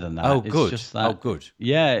higher than that. Oh, good. It's just that, oh, good.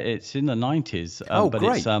 Yeah, it's in the 90s. But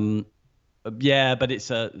great. But it's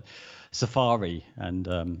a Safari and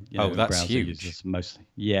that's huge. Mostly.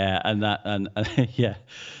 Yeah, and yeah.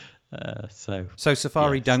 So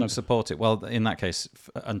Safari don't support it. Well, in that case,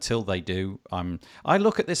 until they do, I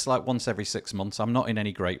look at this like once every 6 months. I'm not in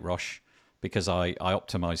any great rush because I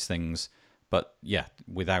optimize things. But yeah,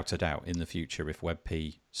 without a doubt, in the future, if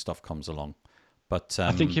WebP stuff comes along. But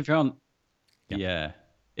I think if you're on. Yeah,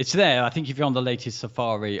 it's there. I think if you're on the latest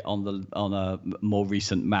Safari on a more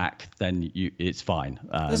recent Mac, then it's fine.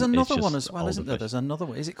 There's another one as well, isn't there? There's another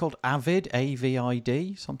one. Is it called Avid?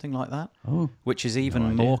 AVID, something like that. Oh, which is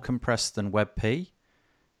even more compressed than WebP.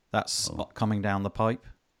 That's coming down the pipe,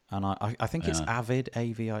 and I think it's Avid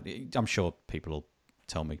AVID. I'm sure people will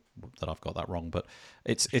tell me that I've got that wrong, but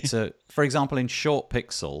it's a for example in Short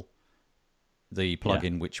Pixel. The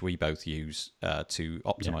plugin which we both use to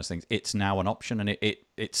optimize things, it's now an option, and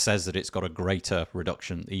it says that it's got a greater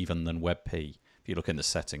reduction even than WebP. If you look in the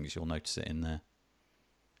settings, you'll notice it in there.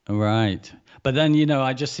 Right. But then,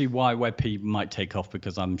 I just see why WebP might take off,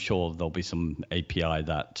 because I'm sure there'll be some API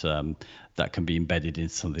that can be embedded in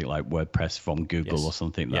something like WordPress from Google or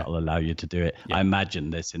something that will allow you to do it. Yeah. I imagine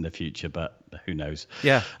this in the future, but who knows?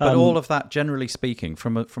 Yeah, but all of that, generally speaking,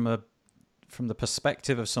 from the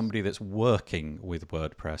perspective of somebody that's working with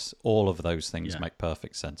WordPress, all of those things make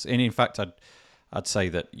perfect sense. And in fact, I'd say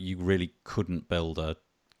that you really couldn't build a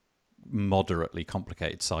moderately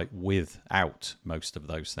complicated site without most of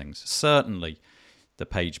those things. Certainly the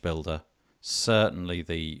page builder, certainly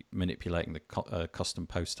the manipulating the custom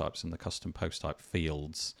post types and the custom post type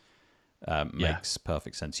fields makes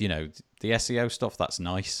perfect sense. The SEO stuff, that's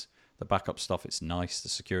nice. The backup stuff, it's nice. The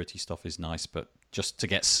security stuff is nice, but just to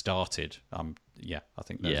get started, I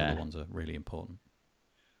think those are the ones that are really important.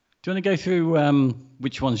 Do you want to go through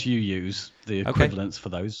which ones you use, the equivalents for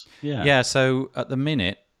those? Yeah. Yeah. So at the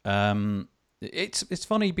minute, it's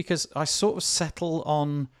funny because I sort of settle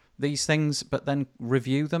on these things, but then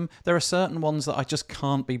review them. There are certain ones that I just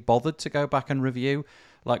can't be bothered to go back and review.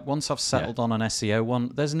 Like once I've settled on an SEO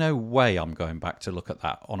one, there's no way I'm going back to look at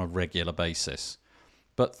that on a regular basis.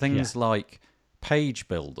 But things like page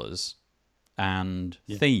builders and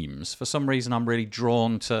themes, for some reason, I'm really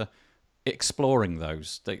drawn to exploring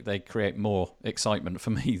those. They create more excitement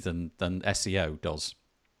for me than SEO does.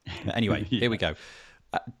 Anyway, here we go.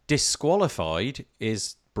 Disqualified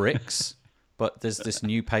is bricks, but there's this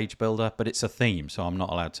new page builder, but it's a theme, so I'm not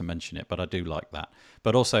allowed to mention it, but I do like that.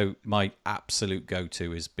 But also, my absolute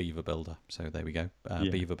go-to is Beaver Builder. So there we go.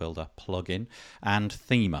 Beaver Builder plugin and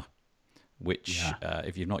Themer, which,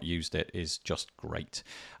 if you've not used it, is just great.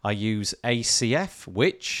 I use ACF,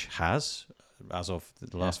 which has, as of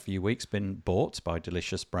the last few weeks, been bought by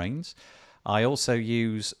Delicious Brains. I also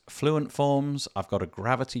use Fluent Forms. I've got a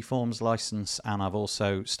Gravity Forms license, and I've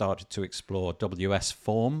also started to explore WS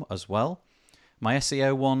Form as well. My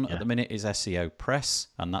SEO one at the minute is SEO Press,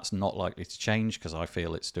 and that's not likely to change because I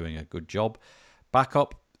feel it's doing a good job.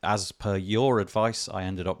 Backup, as per your advice, I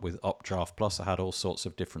ended up with Updraft Plus. I had all sorts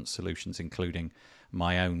of different solutions, including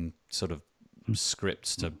my own sort of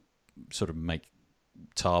scripts to sort of make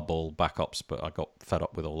tarball backups, but I got fed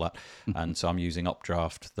up with all that. And so I'm using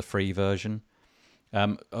Updraft, the free version.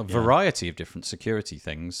 A variety of different security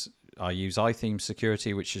things. I use iTheme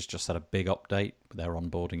Security, which has just had a big update. Their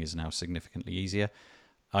onboarding is now significantly easier.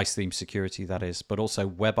 iTheme Security, that is, but also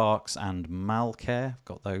WebArcs and Malcare. I've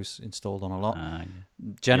got those installed on a lot.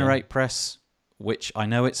 Generate Press, which I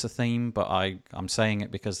know it's a theme, but I'm saying it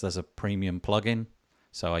because there's a premium plugin,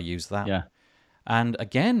 so I use that. Yeah. And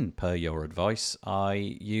again, per your advice, I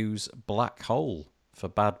use Black Hole for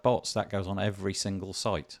bad bots. That goes on every single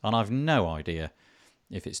site. And I've no idea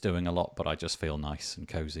if it's doing a lot, but I just feel nice and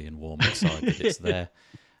cozy and warm inside that it's there.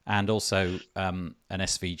 And also an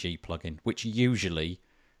SVG plugin, which usually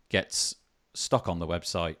gets stuck on the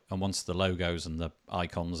website. And once the logos and the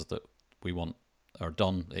icons that we want are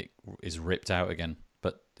done, it is ripped out again.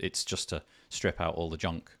 But it's just to strip out all the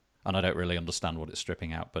junk. And I don't really understand what it's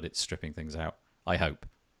stripping out, but it's stripping things out. I hope.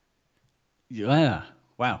 Yeah.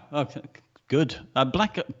 Wow. Okay. Good.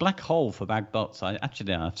 Black hole for bad bots.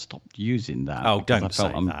 I've stopped using that. Oh, don't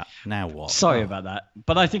say that. Now what? Sorry about that.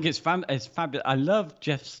 But I think it's fabulous. I love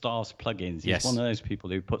Jeff Starr's plugins. He's one of those people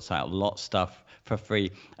who puts out a lot of stuff for free,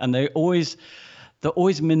 and they're always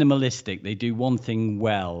minimalistic. They do one thing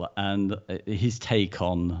well, and his take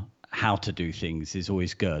on how to do things is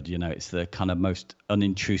always good. You know, it's the kind of most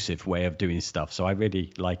unintrusive way of doing stuff. So I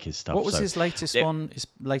really like his stuff. What was his latest one? His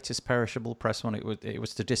latest perishable press one? It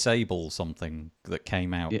was to disable something that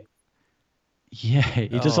came out. Yeah,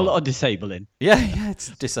 he does a lot of disabling. Yeah, it's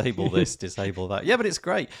disable this, disable that. Yeah, but it's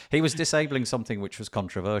great. He was disabling something which was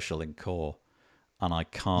controversial in core, and I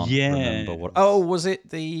can't remember what. Oh, was it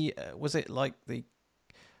the?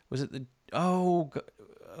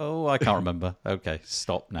 Oh, I can't remember. Okay,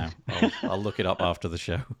 stop now. I'll look it up after the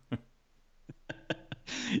show.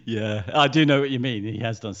 Yeah, I do know what you mean. He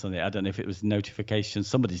has done something. I don't know if it was notifications.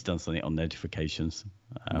 Somebody's done something on notifications.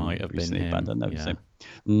 Might have been him. But I don't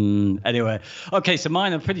know. Anyway, okay, so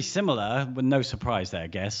mine are pretty similar, with no surprise there, I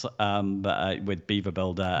guess. But with Beaver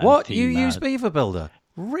Builder. What? You use Beaver Builder?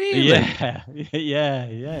 Really?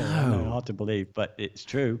 Yeah. No. Hard to believe, but it's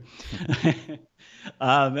true.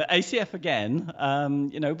 ACF again,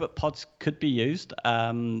 but pods could be used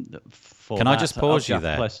for. Can I just pause you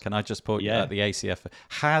there? Can I just pause you at the ACF?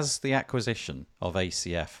 Has the acquisition of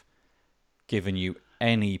ACF given you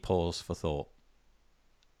any pause for thought?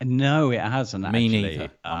 No, it hasn't. Me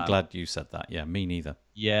neither. I'm glad you said that. Yeah, me neither.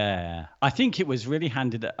 Yeah, I think it was really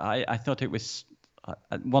handed. I thought it was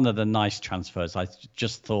one of the nice transfers. I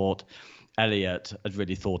just thought Elliot had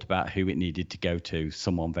really thought about who it needed to go to,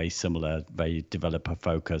 someone very similar, very developer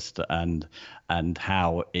focused, and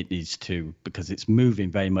how it needs to, because it's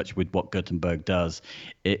moving very much with what Gutenberg does.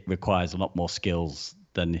 It requires a lot more skills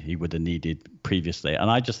than he would have needed previously,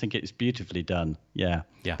 and I just think it's beautifully done.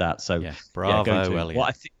 Bravo, Elliot. What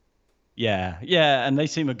I think. Yeah, and they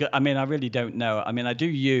seem a good. I mean, I really don't know. I mean, I do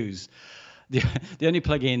use the only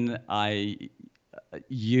plugin I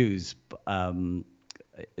use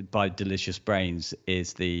by Delicious Brains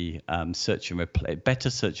is the better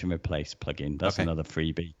search and replace plugin. That's another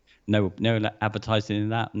freebie. No advertising in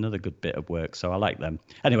that. Another good bit of work. So I like them.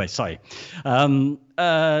 Anyway, sorry. So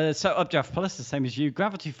Updraft Plus, the same as you.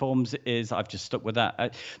 Gravity Forms is, I've just stuck with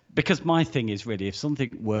that because my thing is really, if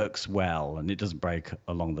something works well and it doesn't break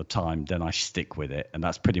along the time, then I stick with it. And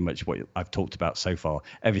that's pretty much what I've talked about so far.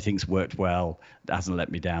 Everything's worked well. It hasn't let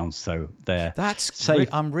me down. So there. That's safe.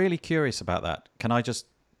 I'm really curious about that. Can I just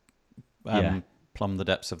plumb the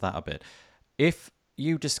depths of that a bit? If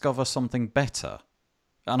you discover something better,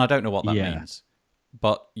 and I don't know what that means,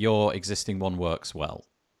 but your existing one works well,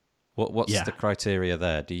 what's the criteria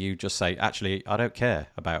there? Do you just say, actually, I don't care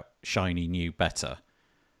about shiny new better?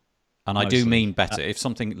 And I do mean better. If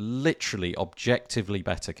something literally objectively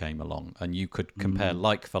better came along and you could compare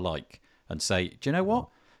like for like and say, do you know what?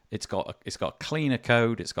 It's got a cleaner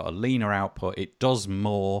code, it's got a leaner output, it does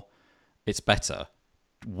more, it's better.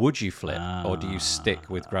 Would you flip, or do you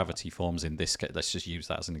stick with Gravity Forms in this case? Let's just use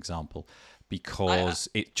that as an example, because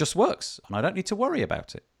it just works, and I don't need to worry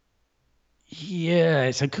about it. Yeah,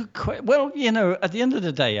 it's a good question. Well, at the end of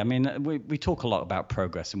the day, I mean, we talk a lot about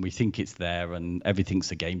progress and we think it's there and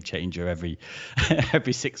everything's a game changer every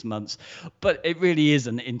every 6 months, but it really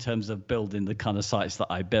isn't in terms of building the kind of sites that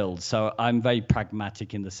I build. So I'm very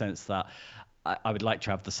pragmatic in the sense that I would like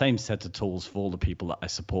to have the same set of tools for all the people that I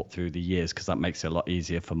support through the years, because that makes it a lot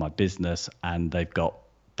easier for my business and they've got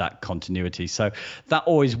that continuity. So that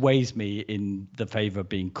always weighs me in the favor of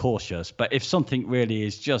being cautious. But if something really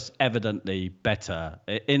is just evidently better,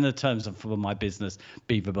 in the terms of for my business,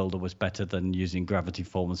 Beaver Builder was better than using Gravity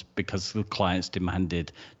Forms because the clients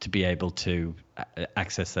demanded to be able to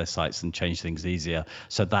access their sites and change things easier.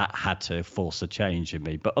 So that had to force a change in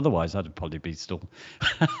me. But otherwise, I'd probably be still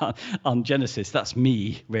on Genesis. That's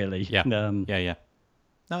me, really. Yeah. Yeah.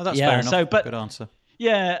 No, that's fair enough. So, good answer.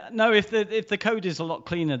 Yeah, no, if the code is a lot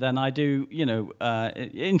cleaner, then I do,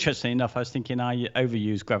 interestingly enough, I was thinking I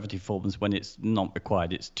overuse Gravity Forms when it's not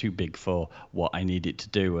required. It's too big for what I need it to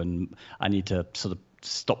do, and I need to sort of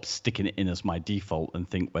stop sticking it in as my default and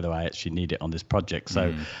think whether I actually need it on this project.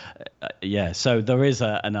 So, so there is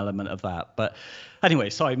an element of that. But anyway,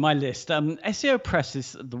 sorry, my list. SEO Press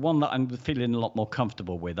is the one that I'm feeling a lot more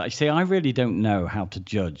comfortable with. I say I really don't know how to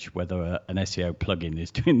judge whether an SEO plugin is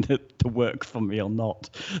doing the work for me or not.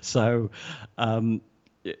 So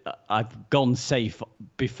I've gone safe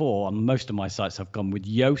before. On most of my sites, I've gone with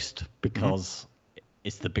Yoast because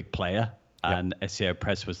it's the big player. And SEO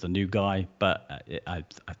Press was the new guy, but I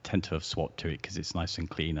tend to have swapped to it because it's nice and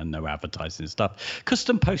clean and no advertising stuff.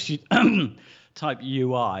 Custom Post type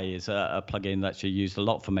UI is a plugin that's used a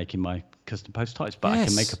lot for making my custom post types, but I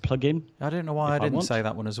can make a plugin. I don't know why I didn't say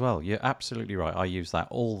that one as well. You're absolutely right. I use that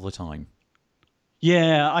all the time.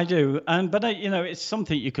 Yeah, I do, but it's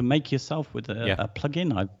something you can make yourself with a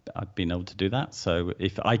plugin. I've been able to do that, so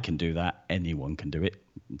if I can do that, anyone can do it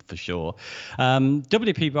for sure.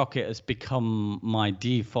 WP Rocket has become my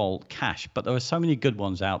default cache, but there are so many good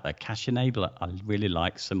ones out there. Cache Enabler, I really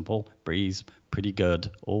like. Simple, Breeze, pretty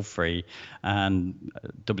good, all free, and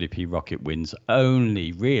WP Rocket wins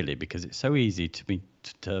only really because it's so easy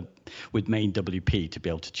to with main WP to be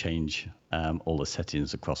able to change all the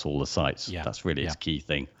settings across all the sites. That's really its key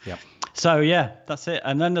thing. So that's it.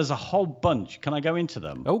 And then there's a whole bunch. Can I go into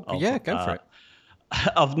them? Go for it.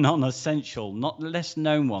 Of non-essential, not less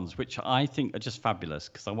known ones, which I think are just fabulous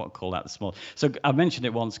because I want to call out the small. So I mentioned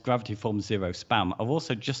it once, Gravity Forms Zero Spam. I've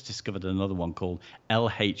also just discovered another one called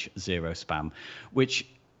LH Zero Spam, which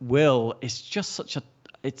it's just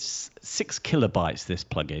it's 6 kilobytes, this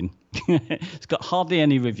plugin. It's got hardly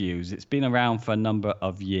any reviews. It's been around for a number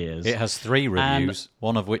of years. It has 3 reviews,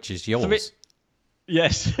 one of which is yours.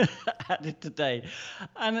 Yes, added today.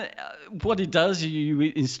 And what it does, you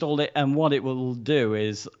install it, and what it will do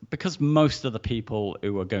is, because most of the people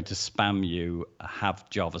who are going to spam you have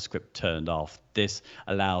JavaScript turned off, this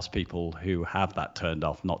allows people who have that turned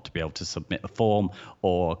off not to be able to submit a form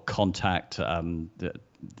or contact,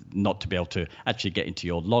 not to be able to actually get into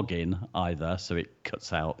your login either. So it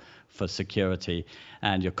cuts out for security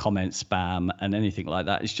and your comment spam and anything like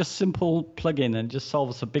that. It's just simple plugin and just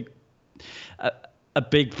solves a big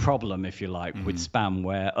problem, if you like, with spam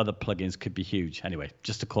where other plugins could be huge. Anyway,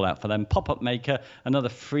 just to call out for them. Pop-Up Maker, another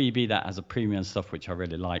freebie that has a premium stuff, which I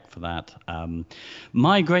really like for that.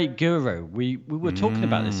 Migrate Guru. We were talking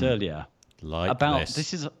about this earlier. Well,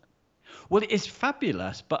 it's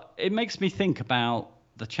fabulous, but it makes me think about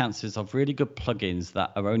the chances of really good plugins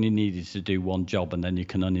that are only needed to do one job and then you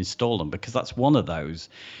can uninstall them, because that's one of those.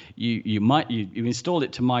 You install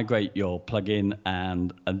it to migrate your plugin,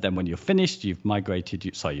 and then when you're finished, you'll migrate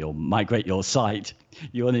your site,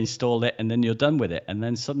 you uninstall it, and then you're done with it, and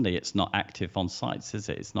then suddenly it's not active on sites, is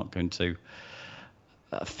it? It's not going to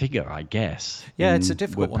figure, I guess. Yeah, it's a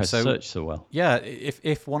difficult WordPress one. Search so well. Yeah,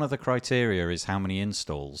 if one of the criteria is how many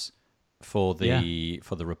installs for the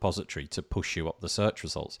repository to push you up the search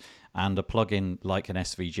results, and a plugin like an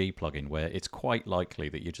SVG plugin where it's quite likely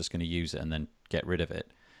that you're just going to use it and then get rid of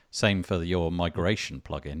it. Same for your migration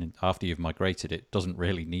plugin. After you've migrated it, doesn't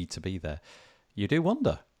really need to be there. You do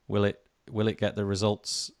wonder, will it get the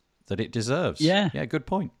results that it deserves? Yeah, good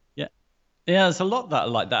point. Yeah, there's a lot that are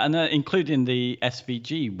like that, and including the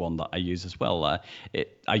SVG one that I use as well.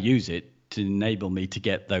 I use it to enable me to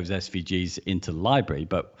get those SVGs into the library,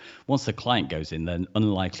 but once the client goes in, then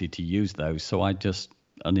unlikely to use those, so I just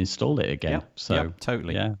uninstall it again.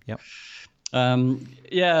 Totally.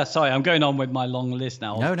 Sorry, I'm going on with my long list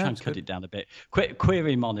now. I'll try and cut it down a bit.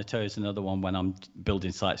 Query Monitor is another one when I'm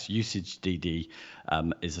building sites. Usage DD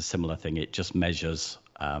is a similar thing. It just measures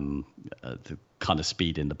the kind of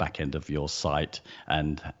speed in the back end of your site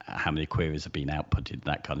and how many queries have been outputted,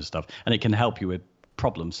 that kind of stuff, and it can help you with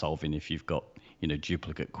problem solving if you've got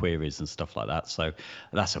duplicate queries and stuff like that. So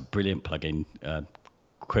that's a brilliant plugin,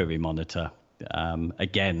 Query Monitor.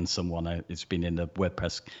 Again, someone has been in the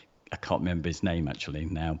WordPress. I can't remember his name actually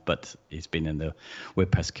now, but he's been in the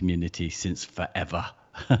WordPress community since forever.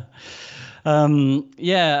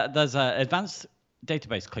 There's an advanced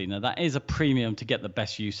database cleaner. That is a premium to get the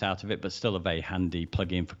best use out of it, but still a very handy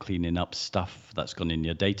plugin for cleaning up stuff that's gone in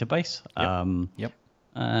your database. Yep.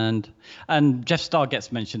 And Jeff Starr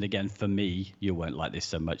gets mentioned again. For me, you won't like this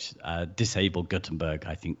so much. Disable Gutenberg.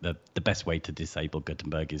 I think the best way to disable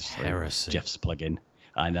Gutenberg is through Jeff's plugin.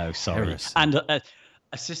 I know, sorry. Heresy. And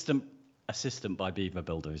Assistant by Beaver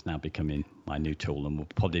Builder is now becoming my new tool and will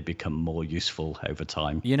probably become more useful over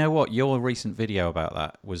time. You know what? Your recent video about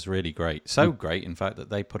that was really great. So great, in fact, that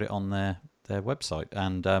they put it on their website.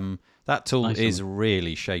 And that tool is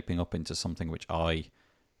really shaping up into something which I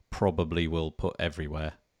probably will put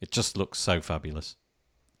everywhere. It just looks so fabulous.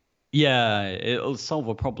 Yeah, it'll solve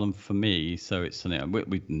a problem for me. So it's something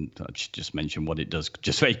we should just mention what it does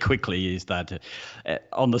just very quickly. Is that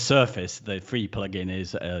on the surface, the free plugin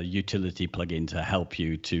is a utility plugin to help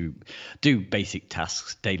you to do basic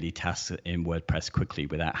tasks, daily tasks in WordPress quickly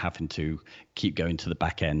without having to keep going to the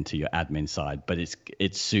back end to your admin side. But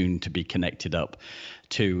it's soon to be connected up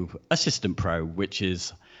to Assistant Pro, which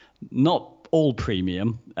is not all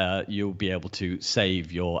premium. You'll be able to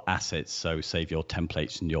save your assets, so save your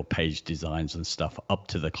templates and your page designs and stuff up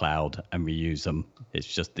to the cloud and reuse them. It's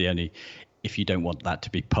just if you don't want that to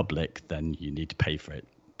be public, then you need to pay for it.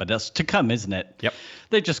 But that's to come, isn't it? Yep.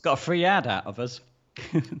 They just got a free ad out of us.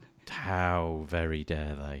 How very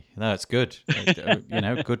dare they? No, it's good.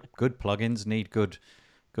 Good plugins need good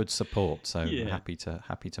support. So happy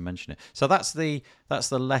to mention it. So that's the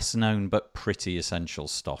less known but pretty essential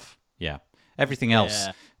stuff. Yeah. Everything else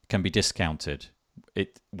can be discounted.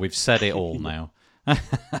 We've said it all now.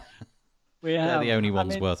 They're the only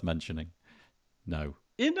ones worth mentioning. No.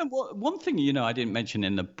 One thing I didn't mention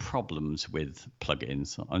in the problems with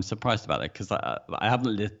plugins. I'm surprised about it because I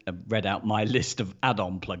haven't read out my list of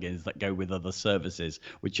add-on plugins that go with other services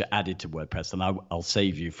which are added to WordPress, and I'll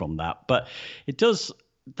save you from that. But it does.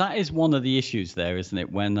 That is one of the issues there, isn't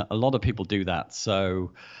it? When a lot of people do that.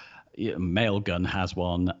 So Mailgun has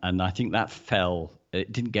one, and I think that fell.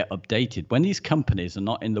 It didn't get updated. When these companies are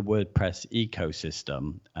not in the WordPress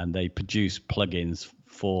ecosystem and they produce plugins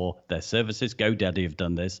for their services, GoDaddy have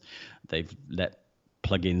done this. They've let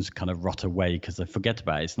plugins kind of rot away because they forget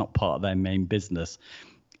about it. It's not part of their main business.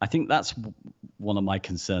 I think that's one of my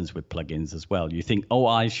concerns with plugins as well. You think,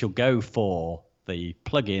 I shall go for the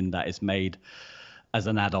plugin that is made as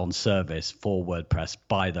an add-on service for WordPress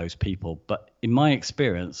by those people. But in my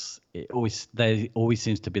experience, there always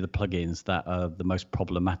seems to be the plugins that are the most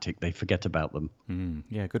problematic. They forget about them.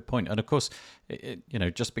 Yeah, good point. And of course,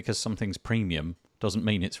 just because something's premium doesn't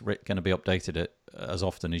mean it's going to be updated as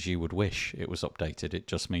often as you would wish it was updated. It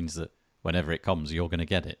just means that whenever it comes, you're going to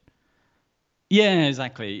get it. Yeah,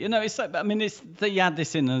 exactly. It's like, they add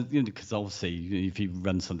this in because obviously if you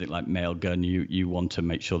run something like Mailgun, you want to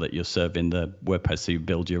make sure that you're serving the WordPress, so you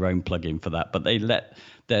build your own plugin for that. But they let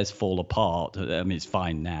theirs fall apart. It's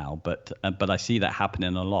fine now, but I see that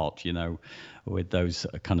happening a lot, with those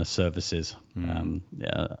kind of services.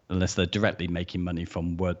 Unless they're directly making money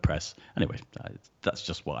from WordPress. Anyway, that's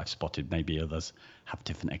just what I've spotted. Maybe others have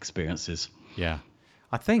different experiences. Yeah,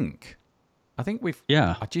 I think we've.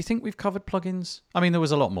 Yeah. Do you think we've covered plugins? There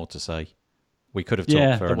was a lot more to say. We could have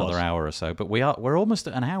talked for another hour or so, but we're almost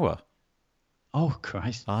at an hour. Oh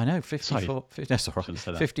Christ! I know.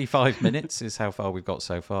 55 minutes is how far we've got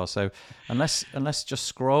so far. So unless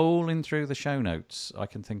just scrolling through the show notes, I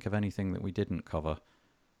can think of anything that we didn't cover.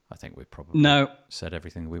 I think we've probably said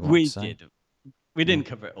everything we want to say. We didn't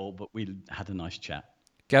cover it all, but we had a nice chat.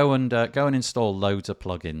 Go and install loads of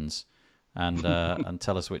plugins. And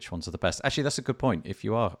tell us which ones are the best. Actually, that's a good point. If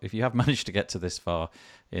you have managed to get to this far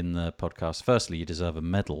in the podcast, firstly, you deserve a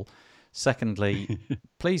medal. Secondly,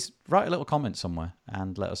 please write a little comment somewhere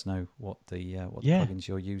and let us know what the plugins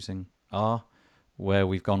you're using are, where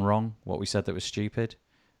we've gone wrong, what we said that was stupid,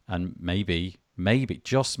 and maybe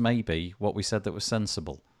just maybe what we said that was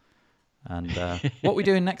sensible. And what we're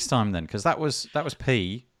doing next time then, because that was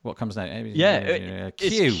P. What comes next? Q.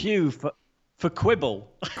 It's Q for quibble.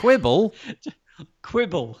 Quibble?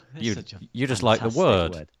 Quibble. You just like the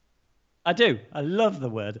word. I do. I love the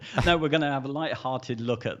word. No, we're going to have a light-hearted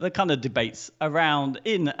look at the kind of debates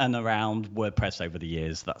in and around WordPress over the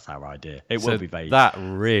years. That's our idea. It will be very That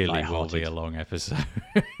really will be a long episode.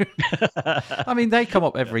 They come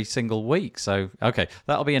up every single week. So, okay,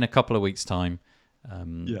 that'll be in a couple of weeks' time.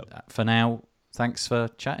 For now, Thanks for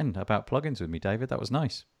chatting about plugins with me, David. That was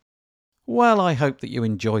nice. Well, I hope that you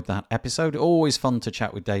enjoyed that episode. Always fun to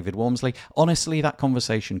chat with David Walmsley. Honestly, that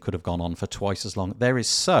conversation could have gone on for twice as long. There is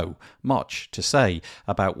so much to say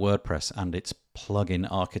about WordPress and its plugin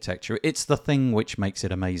architecture. It's the thing which makes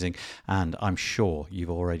it amazing, and I'm sure you've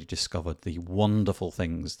already discovered the wonderful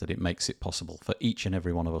things that it makes it possible for each and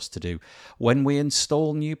every one of us to do when we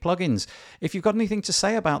install new plugins. If you've got anything to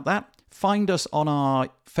say about that, find us on our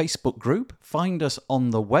Facebook group, find us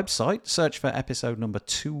on the website, search for episode number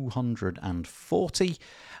 240,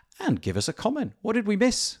 and give us a comment. What did we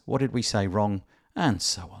miss? What did we say wrong? And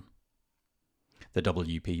so on. The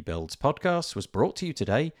WP Builds podcast was brought to you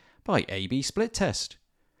today by A/B Split Test.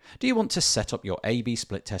 Do you want to set up your A/B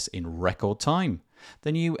Split Test in record time?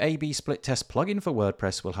 The new A/B Split Test plugin for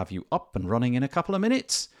WordPress will have you up and running in a couple of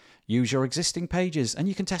minutes. Use your existing pages and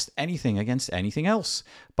you can test anything against anything else.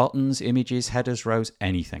 Buttons, images, headers, rows,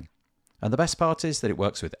 anything. And the best part is that it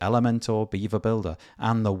works with Elementor, Beaver Builder,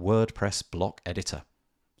 and the WordPress block editor.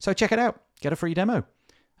 So check it out. Get a free demo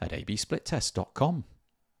at absplittest.com.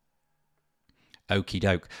 Okie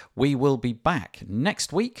doke. We will be back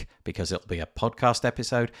next week because it'll be a podcast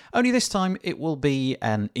episode. Only this time it will be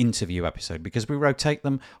an interview episode because we rotate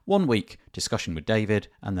them. 1 week discussion with David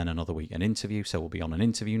and then another week an interview. So we'll be on an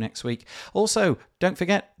interview next week. Also, don't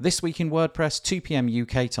forget This Week in WordPress, 2 p.m.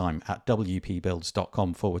 UK time at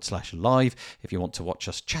wpbuilds.com/live if you want to watch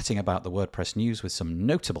us chatting about the WordPress news with some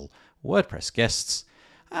notable WordPress guests.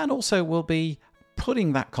 And also we'll be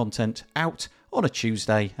putting that content out on a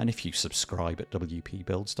Tuesday, and if you subscribe at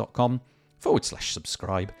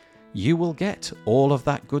wpbuilds.com/subscribe, you will get all of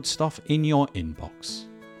that good stuff in your inbox.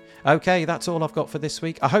 Okay, that's all I've got for this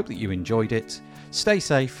week. I hope that you enjoyed it. Stay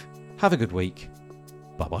safe, have a good week.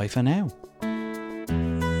 Bye-bye for now.